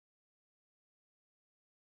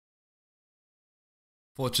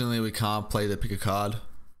 Fortunately, we can't play the pick a card.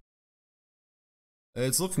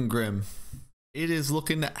 It's looking grim. It is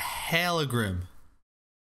looking hella grim.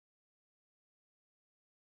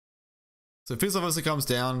 So Fizz obviously comes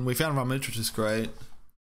down. We found Rummage, which is great.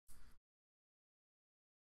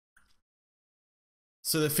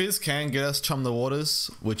 So the Fizz can get us Chum the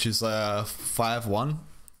Waters, which is 5-1.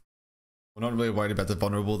 We're not really worried about the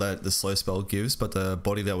vulnerable that the slow spell gives, but the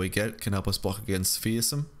body that we get can help us block against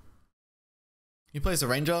Fearsome. He plays a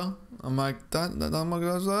Ranger. I'm like,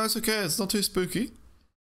 that's okay, it's not too spooky.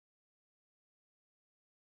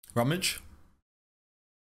 Rummage.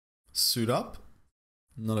 Suit Up.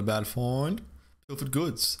 Not a bad find. Pilfered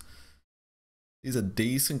Goods. These are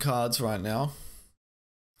decent cards right now.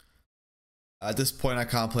 At this point, I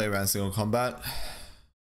can't play around single combat,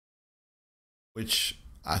 which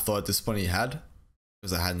I thought at this point he had,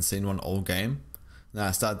 because I hadn't seen one all game. Then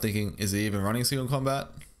I started thinking, is he even running single combat?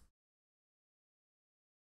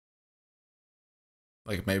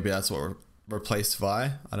 Like maybe that's what replaced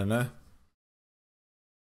Vi. I don't know.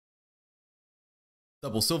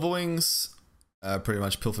 Double Silver Wings, pretty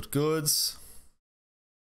much Pilfered Goods.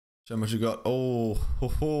 Show me what you got. Oh, ho,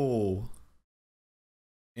 ho.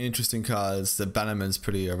 Interesting cards. The Bannerman's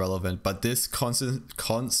pretty irrelevant, but this Concerted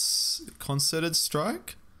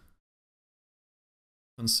Strike?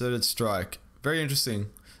 Concerted Strike. Very interesting.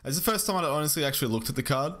 It's the first time I honestly actually looked at the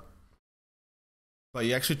card. But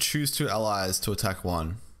you actually choose 2 allies to attack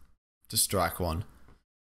 1. To strike 1.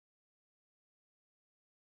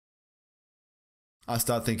 I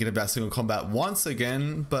start thinking about single combat once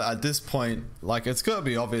again, but at this point, like, it's gotta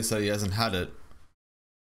be obvious that he hasn't had it.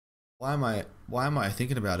 Why am I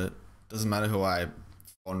thinking about it? Doesn't matter who I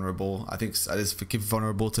vulnerable. I think I just give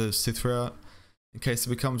vulnerable to Cythria. in case it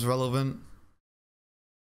becomes relevant.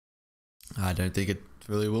 I don't think it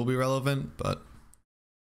really will be relevant, but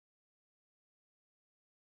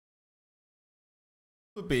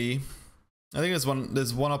could be. I think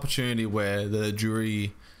there's one opportunity where the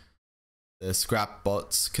scrap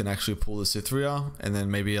bots can actually pull the Cytheria, and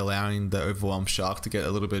then maybe allowing the overwhelmed shark to get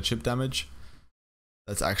a little bit of chip damage.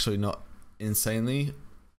 That's actually not insanely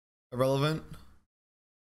irrelevant.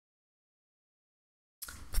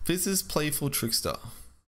 Fizz is playful trickster.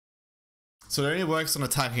 So it only works on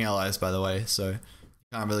attacking allies, by the way, so you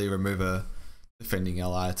can't really remove a defending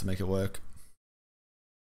ally to make it work.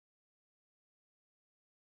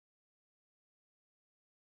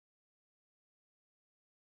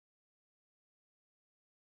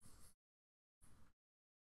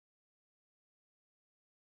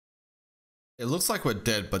 It looks like we're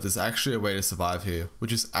dead, but there's actually a way to survive here,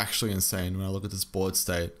 which is actually insane when I look at this board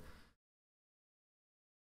state.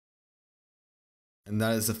 And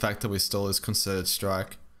that is the fact that we stole his concerted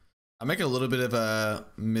strike. I make a little bit of a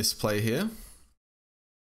misplay here.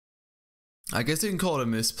 I guess you can call it a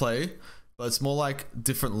misplay, but it's more like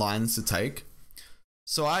different lines to take.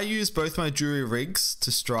 So I use both my jury rigs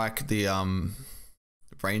to strike the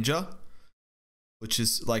ranger, which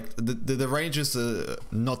is like the ranger's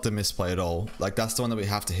not the misplay at all. Like that's the one that we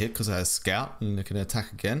have to hit because it has scout and it can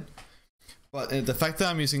attack again. But the fact that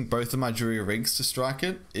I'm using both of my jury rigs to strike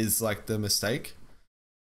it is like the mistake.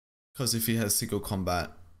 Because if he has single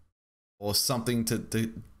combat or something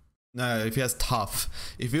no, if he has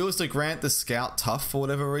tough. If he was to grant the scout tough for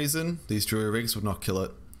whatever reason, these jury rigs would not kill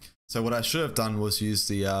it. So what I should have done was use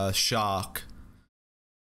the shark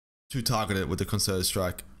to target it with the concerted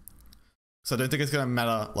strike. So I don't think it's going to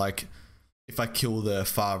matter like if I kill the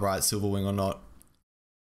far right Silverwing or not.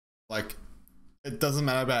 Like it doesn't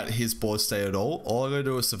matter about his board state at all. All I gotta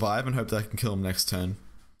do is survive and hope that I can kill him next turn.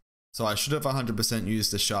 So I should have 100%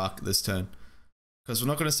 used the shark this turn, because we're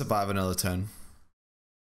not going to survive another turn.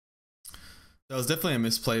 That was definitely a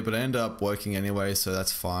misplay, but it ended up working anyway, so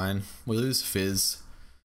that's fine. We lose Fizz.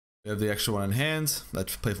 We have the extra one in hand.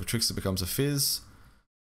 That playful trickster becomes a Fizz.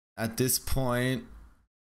 At this point,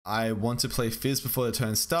 I want to play Fizz before the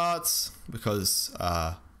turn starts, because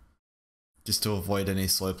just to avoid any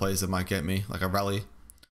slow plays that might get me, like a rally.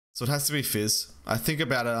 So it has to be Fizz. I think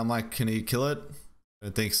about it, I'm like, can he kill it? I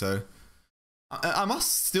don't think so. I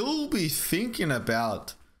must still be thinking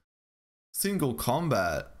about single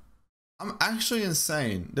combat. I'm actually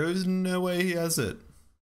insane. There is no way he has it.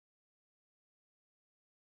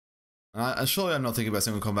 Surely I'm not thinking about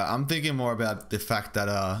single combat. I'm thinking more about the fact that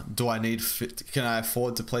can I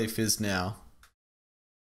afford to play Fizz now?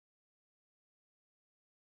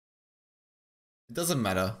 It doesn't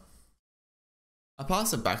matter. I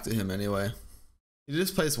pass it back to him anyway. He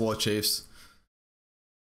just plays War Chiefs.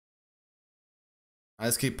 I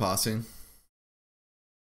just keep passing.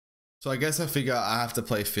 So I guess I figure I have to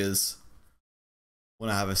play Fizz when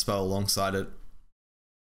I have a spell alongside it.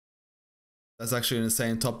 That's actually an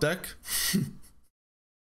insane top deck.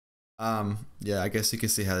 Yeah, I guess you can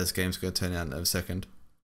see how this game's going to turn out in a second.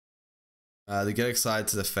 They get excited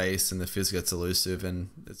to the face and the Fizz gets elusive and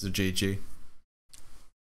it's a GG.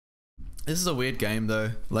 This is a weird game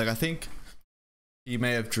though. Like I think he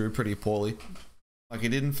may have drew pretty poorly. Like he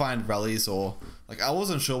didn't find rallies or like I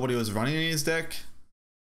wasn't sure what he was running in his deck,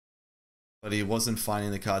 but he wasn't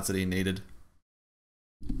finding the cards that he needed.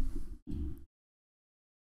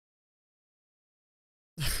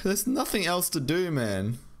 There's nothing else to do,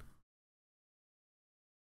 man.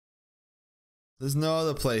 There's no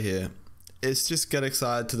other play here. It's just get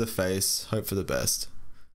excited to the face, hope for the best.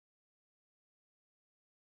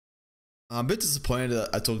 I'm a bit disappointed that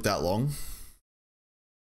I took that long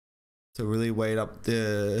to really wait up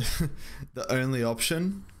the the only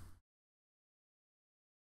option.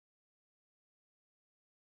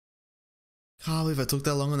 Can't believe I took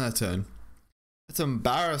that long on that turn. That's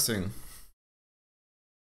embarrassing.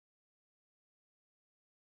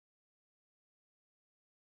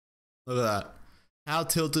 Look at that. How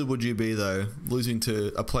tilted would you be though, losing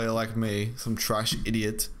to a player like me, some trash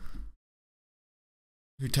idiot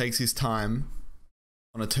who takes his time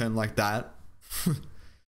on a turn like that?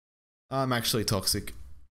 I'm actually toxic.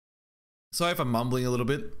 Sorry if I'm mumbling a little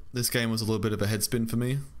bit. This game was a little bit of a headspin for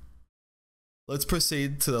me. Let's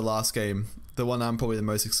proceed to the last game, the one I'm probably the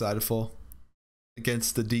most excited for,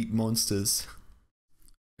 against the Deep Monsters.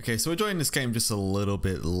 Okay, so we're joining this game just a little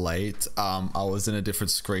bit late. I was in a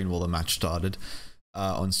different screen while the match started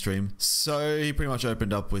on stream. So he pretty much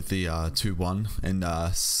opened up with the 2-1 and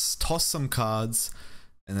tossed some cards.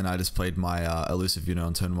 And then I just played my elusive unit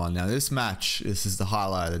on turn 1. Now this match, this is the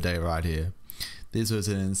highlight of the day right here. This was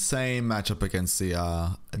an insane matchup against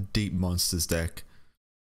the Deep Monsters deck.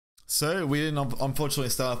 So we didn't unfortunately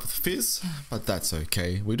start off with Fizz, but that's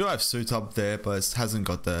okay. We do have Suit up there, but it hasn't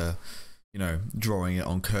got the, you know, drawing it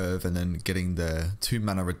on curve and then getting the 2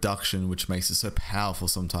 mana reduction, which makes it so powerful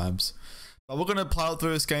sometimes. But we're going to plow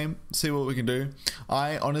through this game, see what we can do.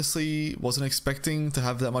 I honestly wasn't expecting to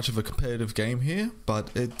have that much of a competitive game here, but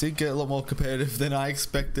it did get a lot more competitive than I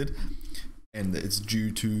expected. And it's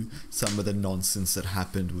due to some of the nonsense that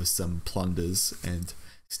happened with some plunders and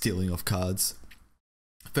stealing of cards.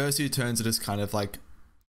 First few turns are just kind of like,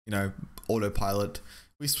 you know, autopilot.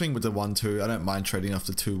 We swing with the 1-2. I don't mind trading off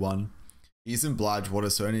the 2-1. He's in Water,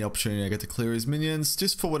 so any opportunity I get to clear his minions,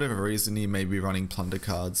 just for whatever reason he may be running plunder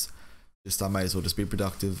cards. I may as well just be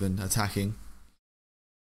productive and attacking.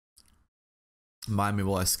 Mind me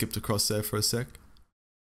while I skipped across there for a sec.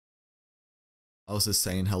 I was just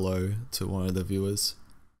saying hello to one of the viewers.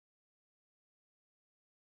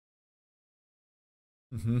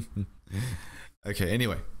 Okay,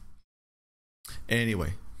 anyway.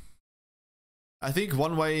 I think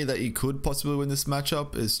one way that you could possibly win this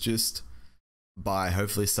matchup is just by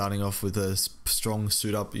hopefully starting off with a strong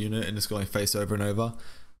suit up unit and just going face over and over.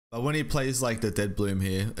 But when he plays like the Dead Bloom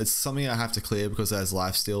here, it's something I have to clear because it has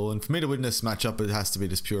lifesteal, and for me to win this matchup it has to be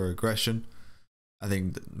just pure aggression. I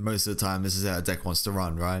think most of the time this is how our deck wants to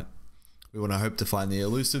run, right? We want to hope to find the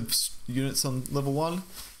elusive units on level 1.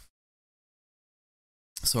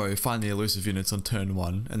 Sorry, find the elusive units on turn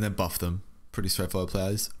 1 and then buff them. Pretty straightforward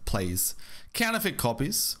plays. Counterfeit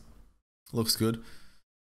copies. Looks good.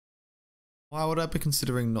 Why would I be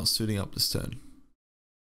considering not suiting up this turn?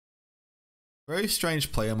 Very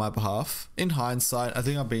strange play on my behalf. In hindsight, I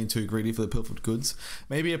think I'm being too greedy for the pilfered goods.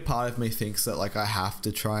 Maybe a part of me thinks that like I have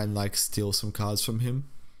to try and like steal some cards from him.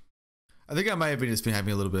 I think I may have just been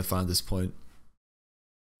having a little bit of fun at this point.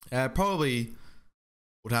 Probably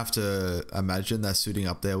would have to imagine that suiting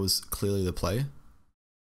up there was clearly the play.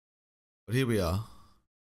 But here we are.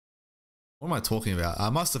 What am I talking about? I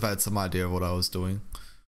must have had some idea of what I was doing.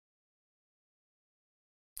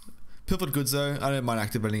 Pilfered goods though, I don't mind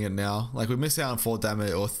activating it now. Like we miss out on 4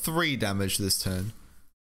 damage or 3 damage this turn.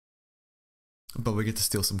 But we get to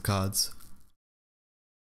steal some cards.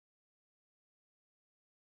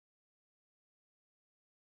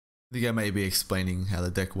 I think I may be explaining how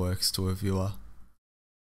the deck works to a viewer.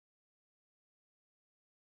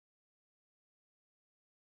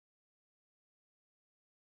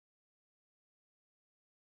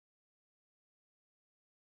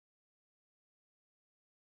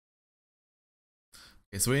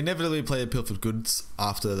 Okay, so we inevitably played Pilfered Goods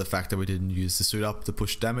after the fact that we didn't use the suit up to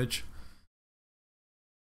push damage.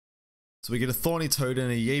 So we get a Thorny Toad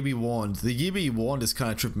and a Yabi Wand. The Yabi Wand is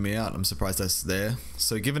kind of tripping me out. I'm surprised that's there.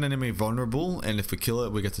 So give an enemy vulnerable, and if we kill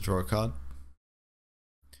it, we get to draw a card.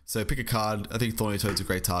 So pick a card. I think Thorny Toad's a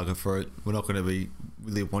great target for it. We're not going to be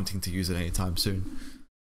really wanting to use it anytime soon.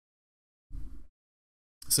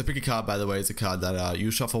 So pick a card, by the way, it's a card that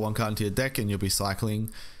you shuffle 1 card into your deck and you'll be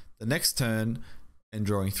cycling the next turn and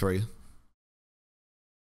drawing 3.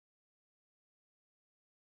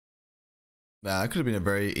 That could have been a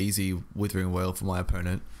very easy Withering Wail for my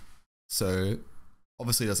opponent. So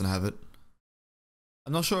obviously doesn't have it.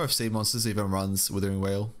 I'm not sure if Sea Monsters even runs Withering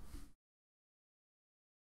Wail.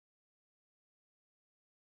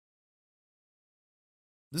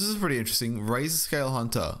 This is pretty interesting. Razor Scale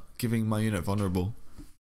Hunter, giving my unit vulnerable.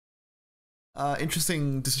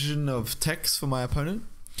 Interesting decision of text for my opponent.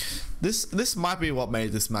 This might be what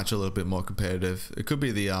made this match a little bit more competitive. It could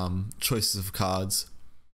be the choices of cards.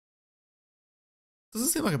 Doesn't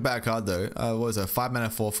seem like a bad card though. What was it? 5 mana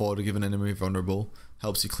 4/4 to give an enemy vulnerable.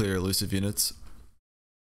 Helps you clear elusive units.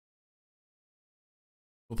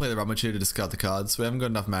 We'll play the Rummage here to discard the cards. We haven't got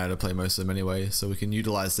enough mana to play most of them anyway, so we can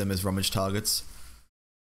utilize them as Rummage targets.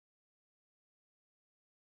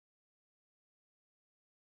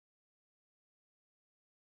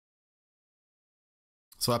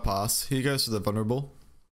 So I pass. He goes for the vulnerable.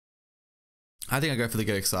 I think I go for the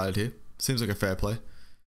Get Excited here. Seems like a fair play.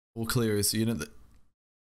 We'll clear his unit.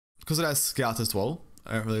 Because it has Scout as well,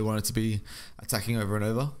 I don't really want it to be attacking over and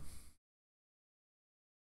over.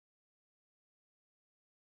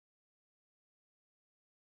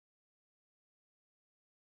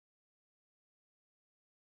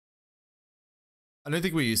 I don't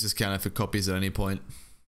think we use this counter for copies at any point.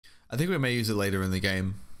 I think we may use it later in the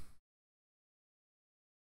game.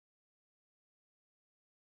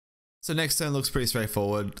 So next turn looks pretty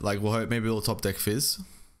straightforward. Like we'll hope maybe we'll top deck Fizz.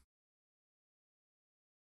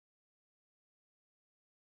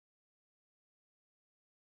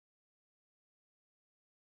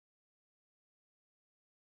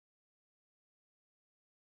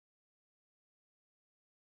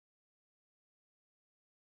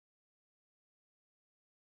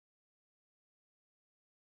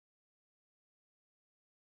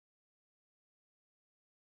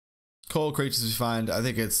 Coral creatures we find, I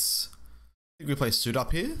think we play Suit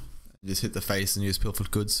up here. Just hit the face and use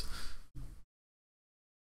Pilfered Goods.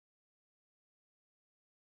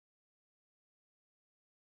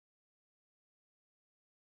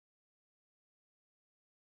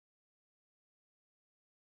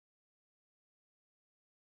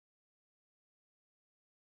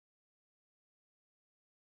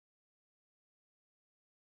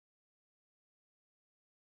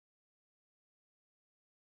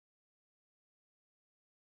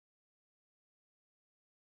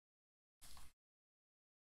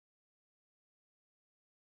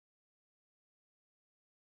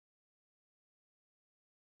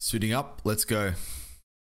 Suiting up, let's go.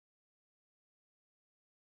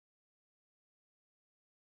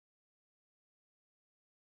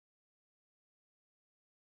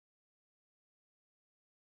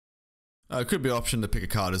 It could be an option to pick a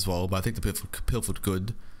card as well, but I think the Pilfered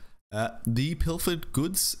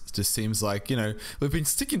Goods just seems like, you know, we've been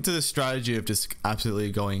sticking to the strategy of just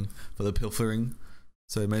absolutely going for the pilfering,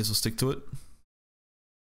 so may as well stick to it.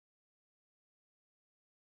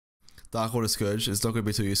 Darkwater Scourge is not going to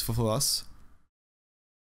be too useful for us.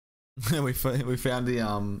 we found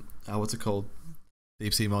the what's it called?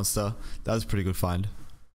 Deep Sea Monster. That was a pretty good find.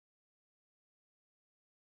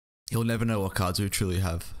 You'll never know what cards we truly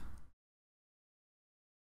have.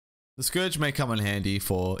 The Scourge may come in handy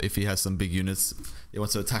for if he has some big units he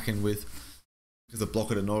wants to attack in with, because a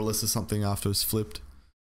block at a Nautilus or something after it's flipped.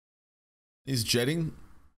 He's jetting.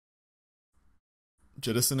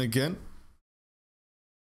 Jettison again.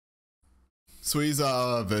 Sui's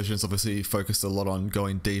versions obviously focused a lot on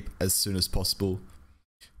going deep as soon as possible,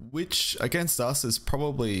 which against us is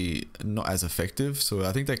probably not as effective, so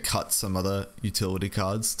I think they cut some other utility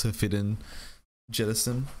cards to fit in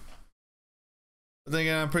Jettison. But then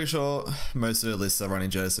again, I'm pretty sure most of the lists are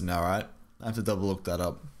running Jettison now, right? I have to double look that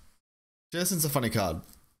up. Jettison's a funny card.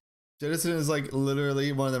 Jettison is like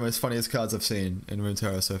literally one of the most funniest cards I've seen in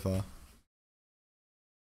Runeterra so far.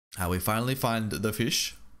 We finally find the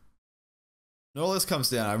fish. Nautilus comes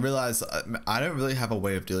down. I realize I don't really have a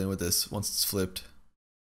way of dealing with this once it's flipped.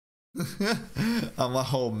 I'm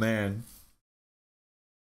like, oh man.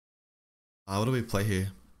 What do we play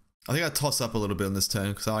here? I think I toss up a little bit on this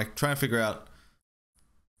turn because I'm like trying to figure out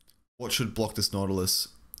what should block this Nautilus.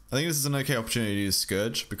 I think this is an okay opportunity to use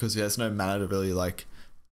Scourge because he has no mana to really like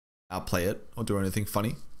outplay it or do anything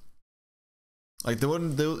funny. Like there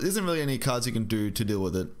isn't really any cards you can do to deal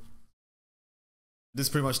with it. This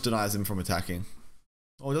pretty much denies him from attacking.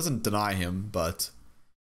 Well, it doesn't deny him, but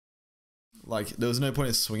like there was no point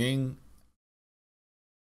in swinging.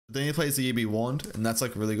 Then he plays the EB Wand, and that's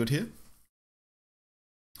like really good here,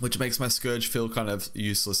 which makes my Scourge feel kind of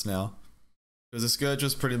useless now, because the Scourge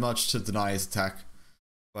was pretty much to deny his attack,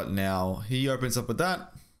 but now he opens up with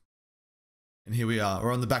that, and here we are.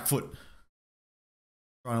 We're on the back foot,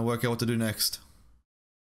 trying to work out what to do next.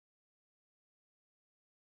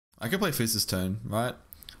 I can play Fizz this turn, right?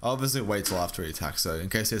 I'll obviously wait till after he attacks, so in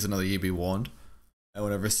case there's another EB Wand, I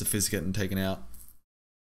want to risk the Fizz getting taken out.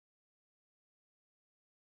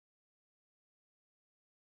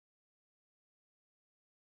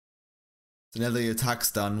 So now that the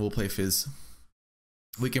attack's done, we'll play Fizz.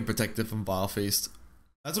 We can protect it from Vile Feast.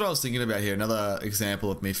 That's what I was thinking about here. Another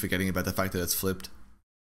example of me forgetting about the fact that it's flipped.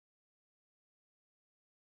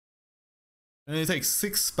 And it takes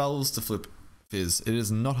 6 spells to flip Fizz. It is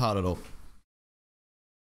not hard at all.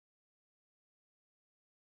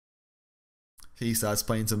 He starts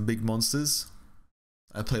playing some big monsters.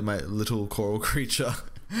 I play my little coral creature.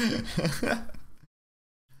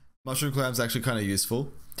 Mushroom Clown's actually kind of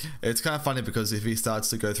useful. It's kind of funny because if he starts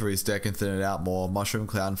to go through his deck and thin it out more, Mushroom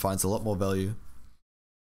Clown finds a lot more value.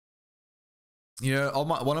 You know,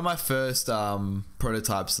 one of my first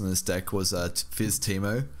prototypes in this deck was Fizz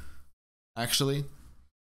Teemo, actually.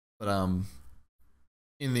 But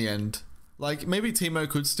in the end, like maybe Teemo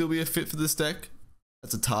could still be a fit for this deck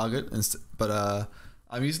as a target, but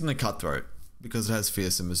I'm using the Cutthroat because it has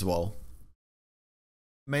Fearsome as well.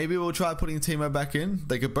 Maybe we'll try putting Teemo back in.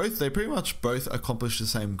 They pretty much both accomplish the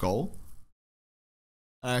same goal.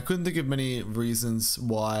 And I couldn't think of many reasons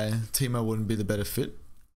why Teemo wouldn't be the better fit.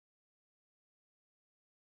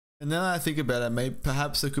 And then I think about it,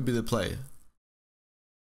 perhaps it could be the play.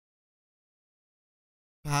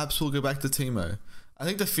 Perhaps we'll go back to Teemo. I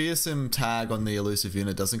think the Fearsome tag on the elusive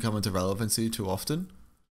unit doesn't come into relevancy too often.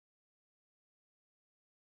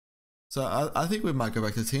 So I think we might go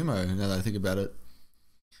back to Teemo now that I think about it.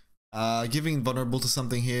 Giving vulnerable to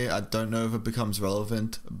something here, I don't know if it becomes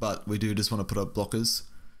relevant, but we do just want to put up blockers.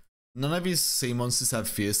 None of his sea monsters have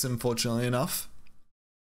Fearsome, fortunately enough.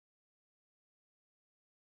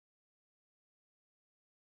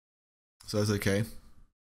 so that's okay.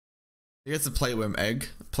 He gets a plateworm egg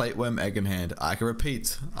in hand. I can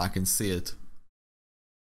repeat, I can see it.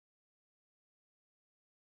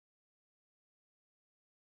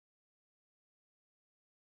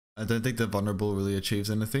 I don't think the vulnerable really achieves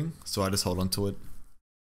anything, so I just hold on to it.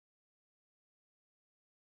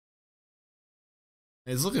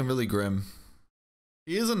 It's looking really grim.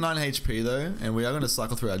 He is a 9 HP though, and we are going to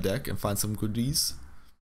cycle through our deck and find some goodies.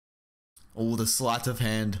 Oh, the sleight of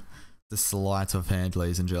hand. The sleight of hand,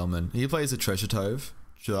 ladies and gentlemen. He plays a treasure trove.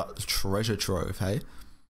 Treasure trove, hey?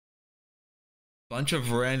 Bunch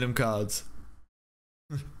of random cards.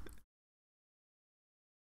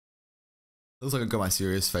 Looks like I got my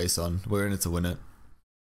serious face on. We're in it to win it.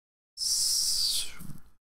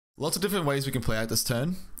 Lots of different ways we can play out this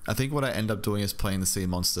turn. I think what I end up doing is playing the sea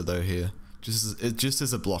monster though here. Just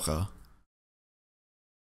as a blocker.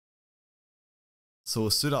 So we'll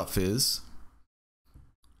suit up Fizz.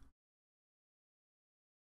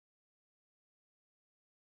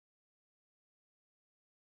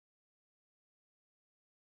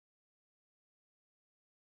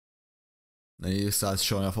 Then he starts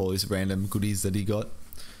showing off all these random goodies that he got.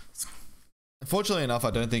 Unfortunately enough,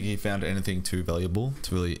 I don't think he found anything too valuable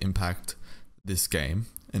to really impact this game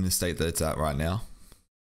in the state that it's at right now.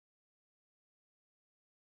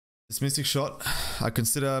 This Mystic Shot, I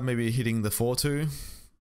consider maybe hitting the 4-2,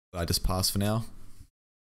 but I just pass for now.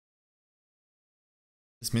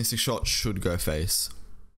 This Mystic Shot should go face.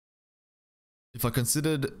 If I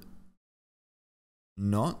considered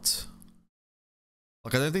not,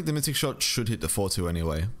 like I don't think the Mystic Shot should hit the 4-2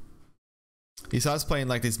 anyway. He starts playing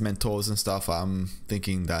like these mentors and stuff. I'm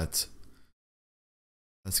thinking that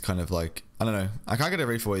that's kind of like, I don't know. I can't get a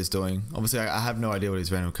read for what he's doing. Obviously, I have no idea what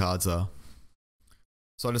his random cards are.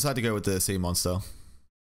 So I decided to go with the sea monster.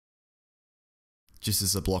 Just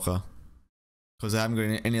as a blocker. Because I haven't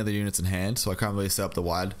got any other units in hand, so I can't really set up the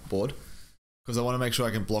wide board. Because I want to make sure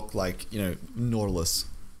I can block like, you know, Nautilus.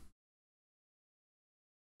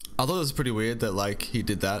 I thought it was pretty weird that like he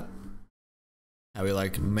did that. How he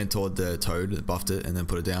like mentored the toad, buffed it, and then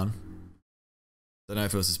put it down. Don't know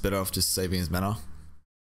if it was just better off just saving his mana.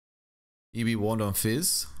 EB Wand on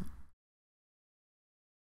Fizz.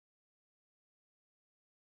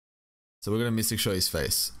 So we're going to Mystic Shot his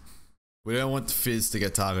face. We don't want Fizz to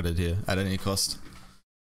get targeted here at any cost.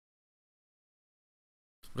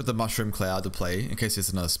 With the Mushroom Cloud to play in case it's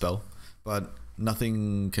another spell, but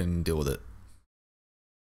nothing can deal with it.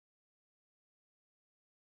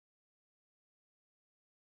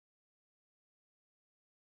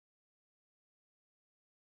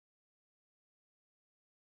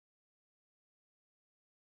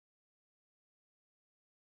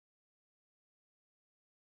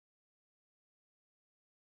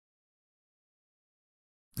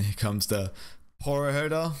 Here comes the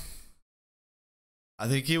Fakehero. I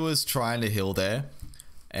think he was trying to heal there,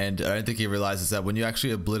 and I don't think he realizes that when you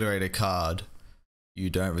actually obliterate a card, you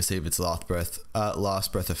don't receive its last breath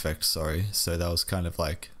effect, sorry. So that was kind of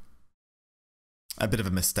like a bit of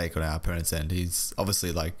a mistake on our opponent's end. He's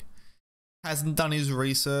obviously like hasn't done his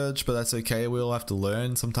research, but that's okay. We all have to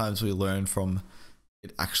learn. Sometimes we learn from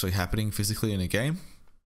it actually happening physically in a game.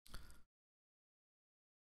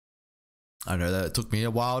 I know that it took me a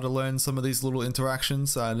while to learn some of these little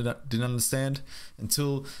interactions I didn't understand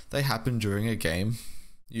until they happen during a game,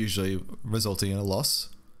 usually resulting in a loss.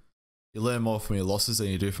 You learn more from your losses than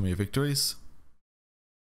you do from your victories.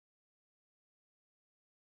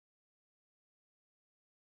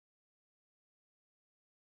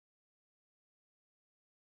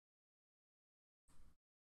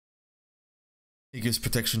 He gives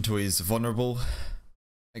protection to his vulnerable.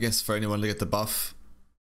 I guess for anyone to get the buff,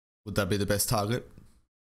 would that be the best target?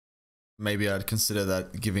 Maybe I'd consider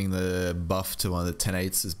that giving the buff to one of the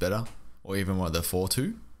 10-8s is better, or even one of the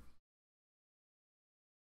 4-2.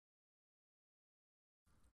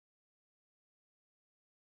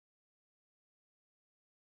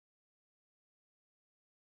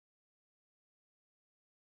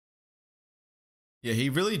 Yeah, he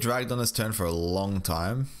really dragged on this turn for a long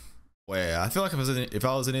time. Where I feel like if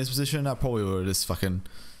I was in his position, I probably would have just fucking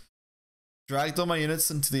dragged all my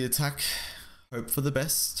units into the attack, hope for the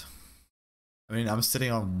best. I mean, I'm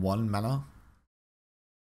sitting on 1 mana.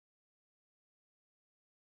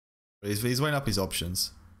 But he's weighing up his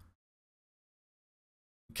options.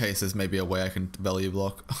 In case there's maybe a way I can value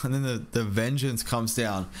block. And then the Vengeance comes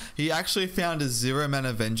down. He actually found a 0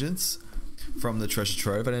 mana Vengeance from the Treasure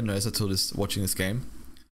Trove. I didn't notice until just watching this game.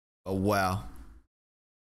 Oh wow.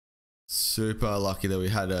 Super lucky that we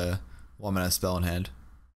had a 1 mana spell in hand.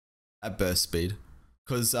 At burst speed,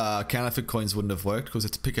 because counterfeit coins wouldn't have worked because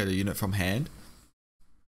it's to pick out a unit from hand.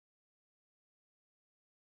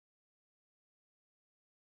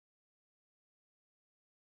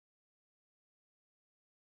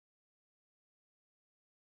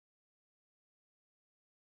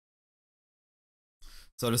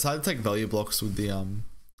 So I decided to take value blocks with the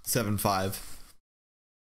 7-5.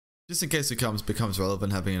 Just in case it becomes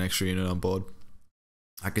relevant having an extra unit on board.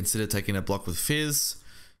 I consider taking a block with Fizz.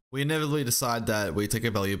 We inevitably decide that we take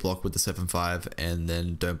a value block with the 7-5 and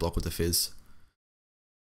then don't block with the Fizz.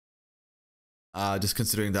 Just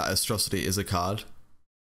considering that Atrocity is a card.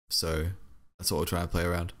 So that's what we're trying to play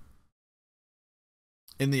around.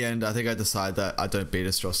 In the end, I think I decide that I don't beat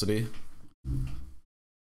Atrocity.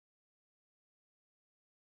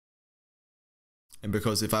 And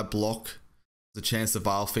because if I block, the chance the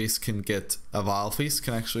Vile Feast can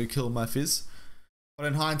actually kill my Fizz. But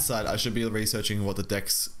in hindsight, I should be researching what the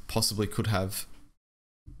decks possibly could have.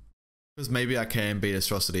 Because maybe I can beat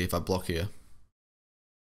Atrocity if I block here.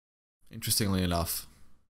 Interestingly enough.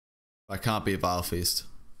 I can't beat Vile Feast.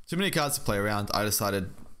 Too many cards to play around. I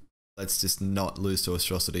decided, let's just not lose to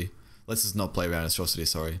Atrocity. Let's just not play around Atrocity,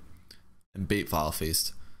 sorry. And beat Vile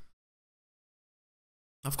Feast.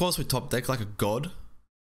 Of course, we top deck like a god.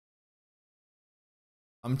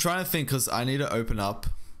 I'm trying to think because I need to open up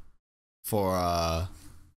for I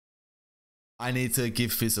need to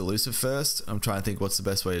give Fizz elusive first. I'm trying to think what's the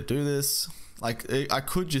best way to do this. Like I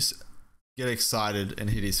could just get excited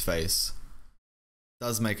and hit his face.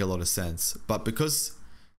 Does make a lot of sense. But because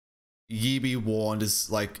Ye Be Warned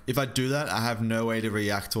is like, if I do that, I have no way to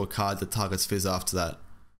react to a card that targets Fizz after that.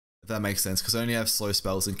 If that makes sense, because I only have slow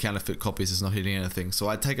spells and counterfeit copies is not hitting anything. So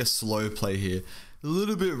I take a slow play here. A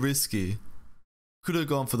little bit risky. Could have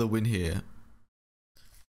gone for the win here.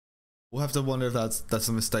 We'll have to wonder if that's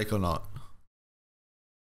a mistake or not.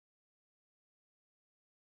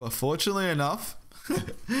 But fortunately enough,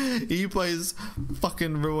 he plays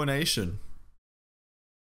fucking Ruination.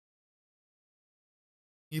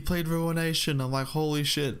 He played Ruination. I'm like, holy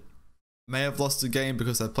shit. May have lost the game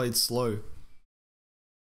because I played slow.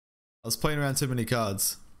 I was playing around too many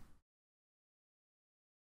cards.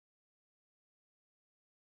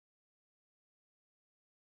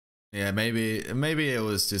 Yeah, maybe it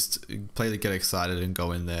was just play to get excited and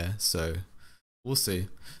go in there. So we'll see.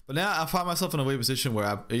 But now I find myself in a weird position where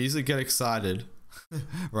I usually get excited.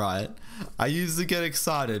 Right? I usually get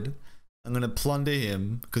excited. I'm gonna plunder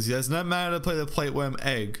him because he has no mana to play the Plateworm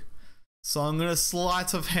Egg. So I'm gonna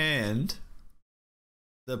sleight of hand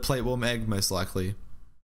the Plateworm Egg most likely.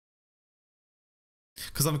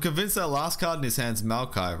 Because I'm convinced that last card in his hand's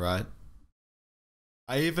Maokai, right?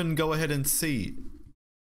 I even go ahead and see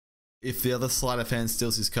if the other sleight of hand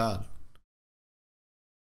steals his card.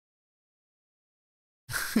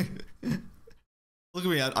 Look at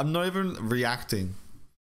me, I'm not even reacting.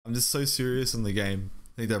 I'm just so serious in the game.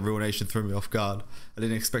 I think that Ruination threw me off guard. I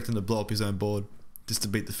didn't expect him to blow up his own board just to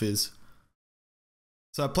beat the Fizz.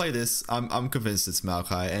 So I play this, I'm convinced it's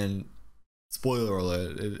Maokai, and spoiler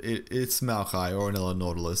alert, it's Maokai or another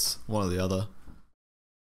Nautilus, one or the other.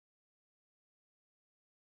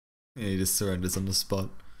 Yeah, he just surrenders on the spot.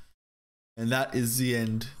 And that is the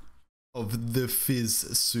end of the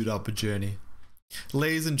Fizz suit up journey.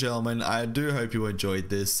 Ladies and gentlemen, I do hope you enjoyed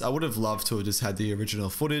this. I would have loved to have just had the original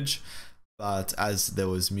footage, but as there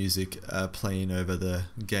was music playing over the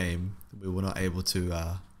game, we were not able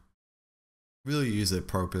to really use it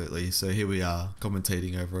appropriately. So here we are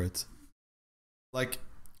commentating over it. Like,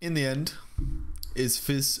 in the end, is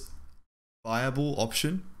Fizz a viable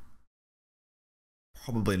option?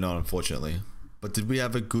 Probably not, unfortunately. But did we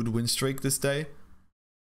have a good win streak this day?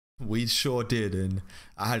 We sure did, and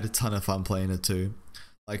I had a ton of fun playing it too.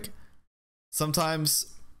 Like, sometimes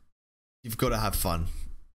you've got to have fun.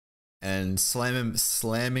 And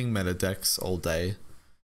slamming meta decks all day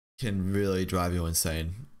can really drive you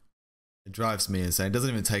insane. It drives me insane. It doesn't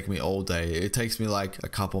even take me all day. It takes me like a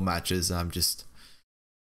couple matches and I'm just...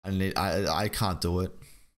 I can't do it.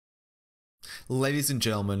 Ladies and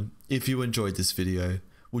gentlemen, if you enjoyed this video,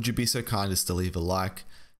 would you be so kind as to leave a like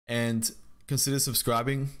and consider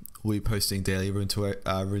subscribing? We'll be posting daily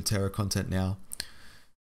Runeterra content now.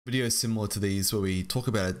 Videos similar to these where we talk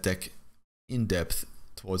about a deck in depth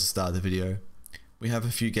towards the start of the video. We have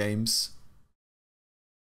a few games.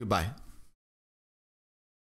 Goodbye.